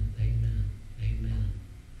 Amen, amen, amen,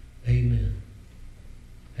 amen,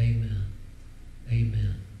 amen,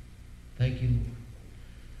 amen. Thank you, Lord.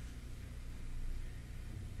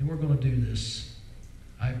 And we're going to do this.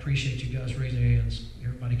 I appreciate you guys raising your hands.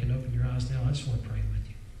 Everybody can open your eyes now. I just want to pray with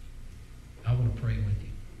you. I want to pray with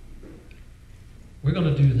you. We're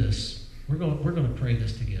going to do this. We're going to pray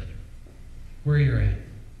this together. Where you're at.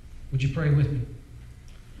 Would you pray with me?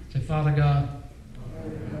 Say, Father God,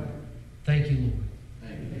 thank you,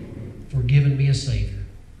 Lord, for giving me a Savior.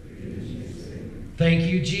 Thank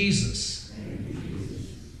you, Jesus,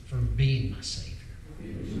 for being my Savior.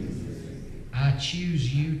 I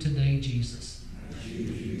choose you today, Jesus,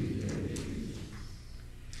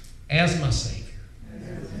 as my Savior.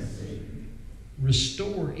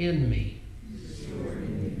 Restore in me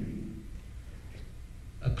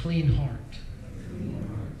a clean heart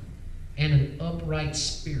and an upright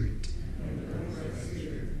spirit.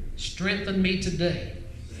 Strengthen me today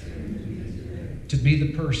to be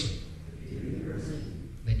the person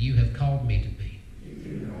that you have called me to be.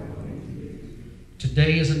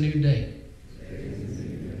 Today is a new day.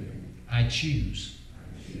 I choose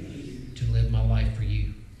to live my life for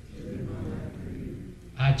you.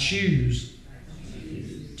 I choose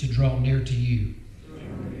to draw near to you.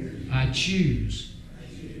 I choose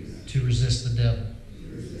to resist the devil.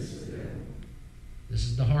 This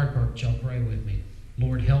is the hard part. Y'all pray with me.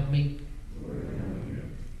 Lord, help me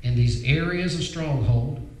in these areas of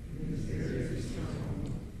stronghold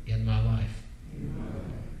in my life.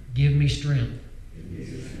 Give me strength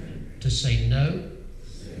to say no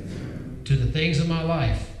to the things in my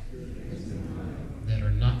life that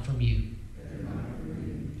are not from you.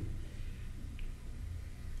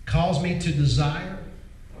 Cause me to desire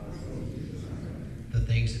the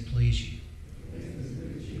things that please you.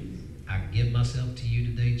 I give myself to you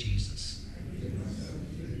today, Jesus.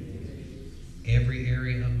 Every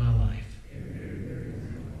area of my life.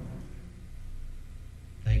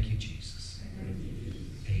 Thank you, Jesus.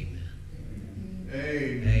 Amen.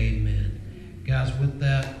 Amen. Guys, with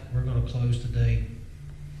that, we're going to close today.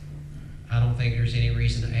 I don't think there's any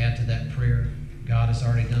reason to add to that prayer. God has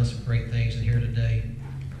already done some great things in here today.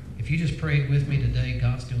 If you just prayed with me today,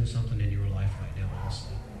 God's doing something in your life right now also.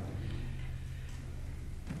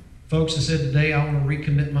 Folks that said today, I want to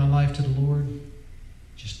recommit my life to the Lord,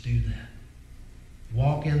 just do that.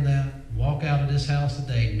 Walk in that. Walk out of this house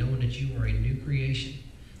today knowing that you are a new creation,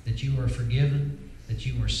 that you are forgiven, that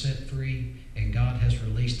you are set free, and God has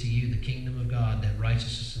released to you the kingdom of God, that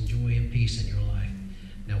righteousness and joy and peace in your life.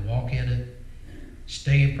 Now walk in it,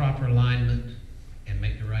 stay in proper alignment, and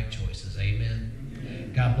make the right choices.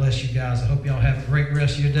 Amen. God bless you guys. I hope y'all have a great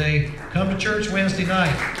rest of your day. Come to church Wednesday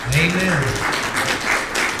night. Amen.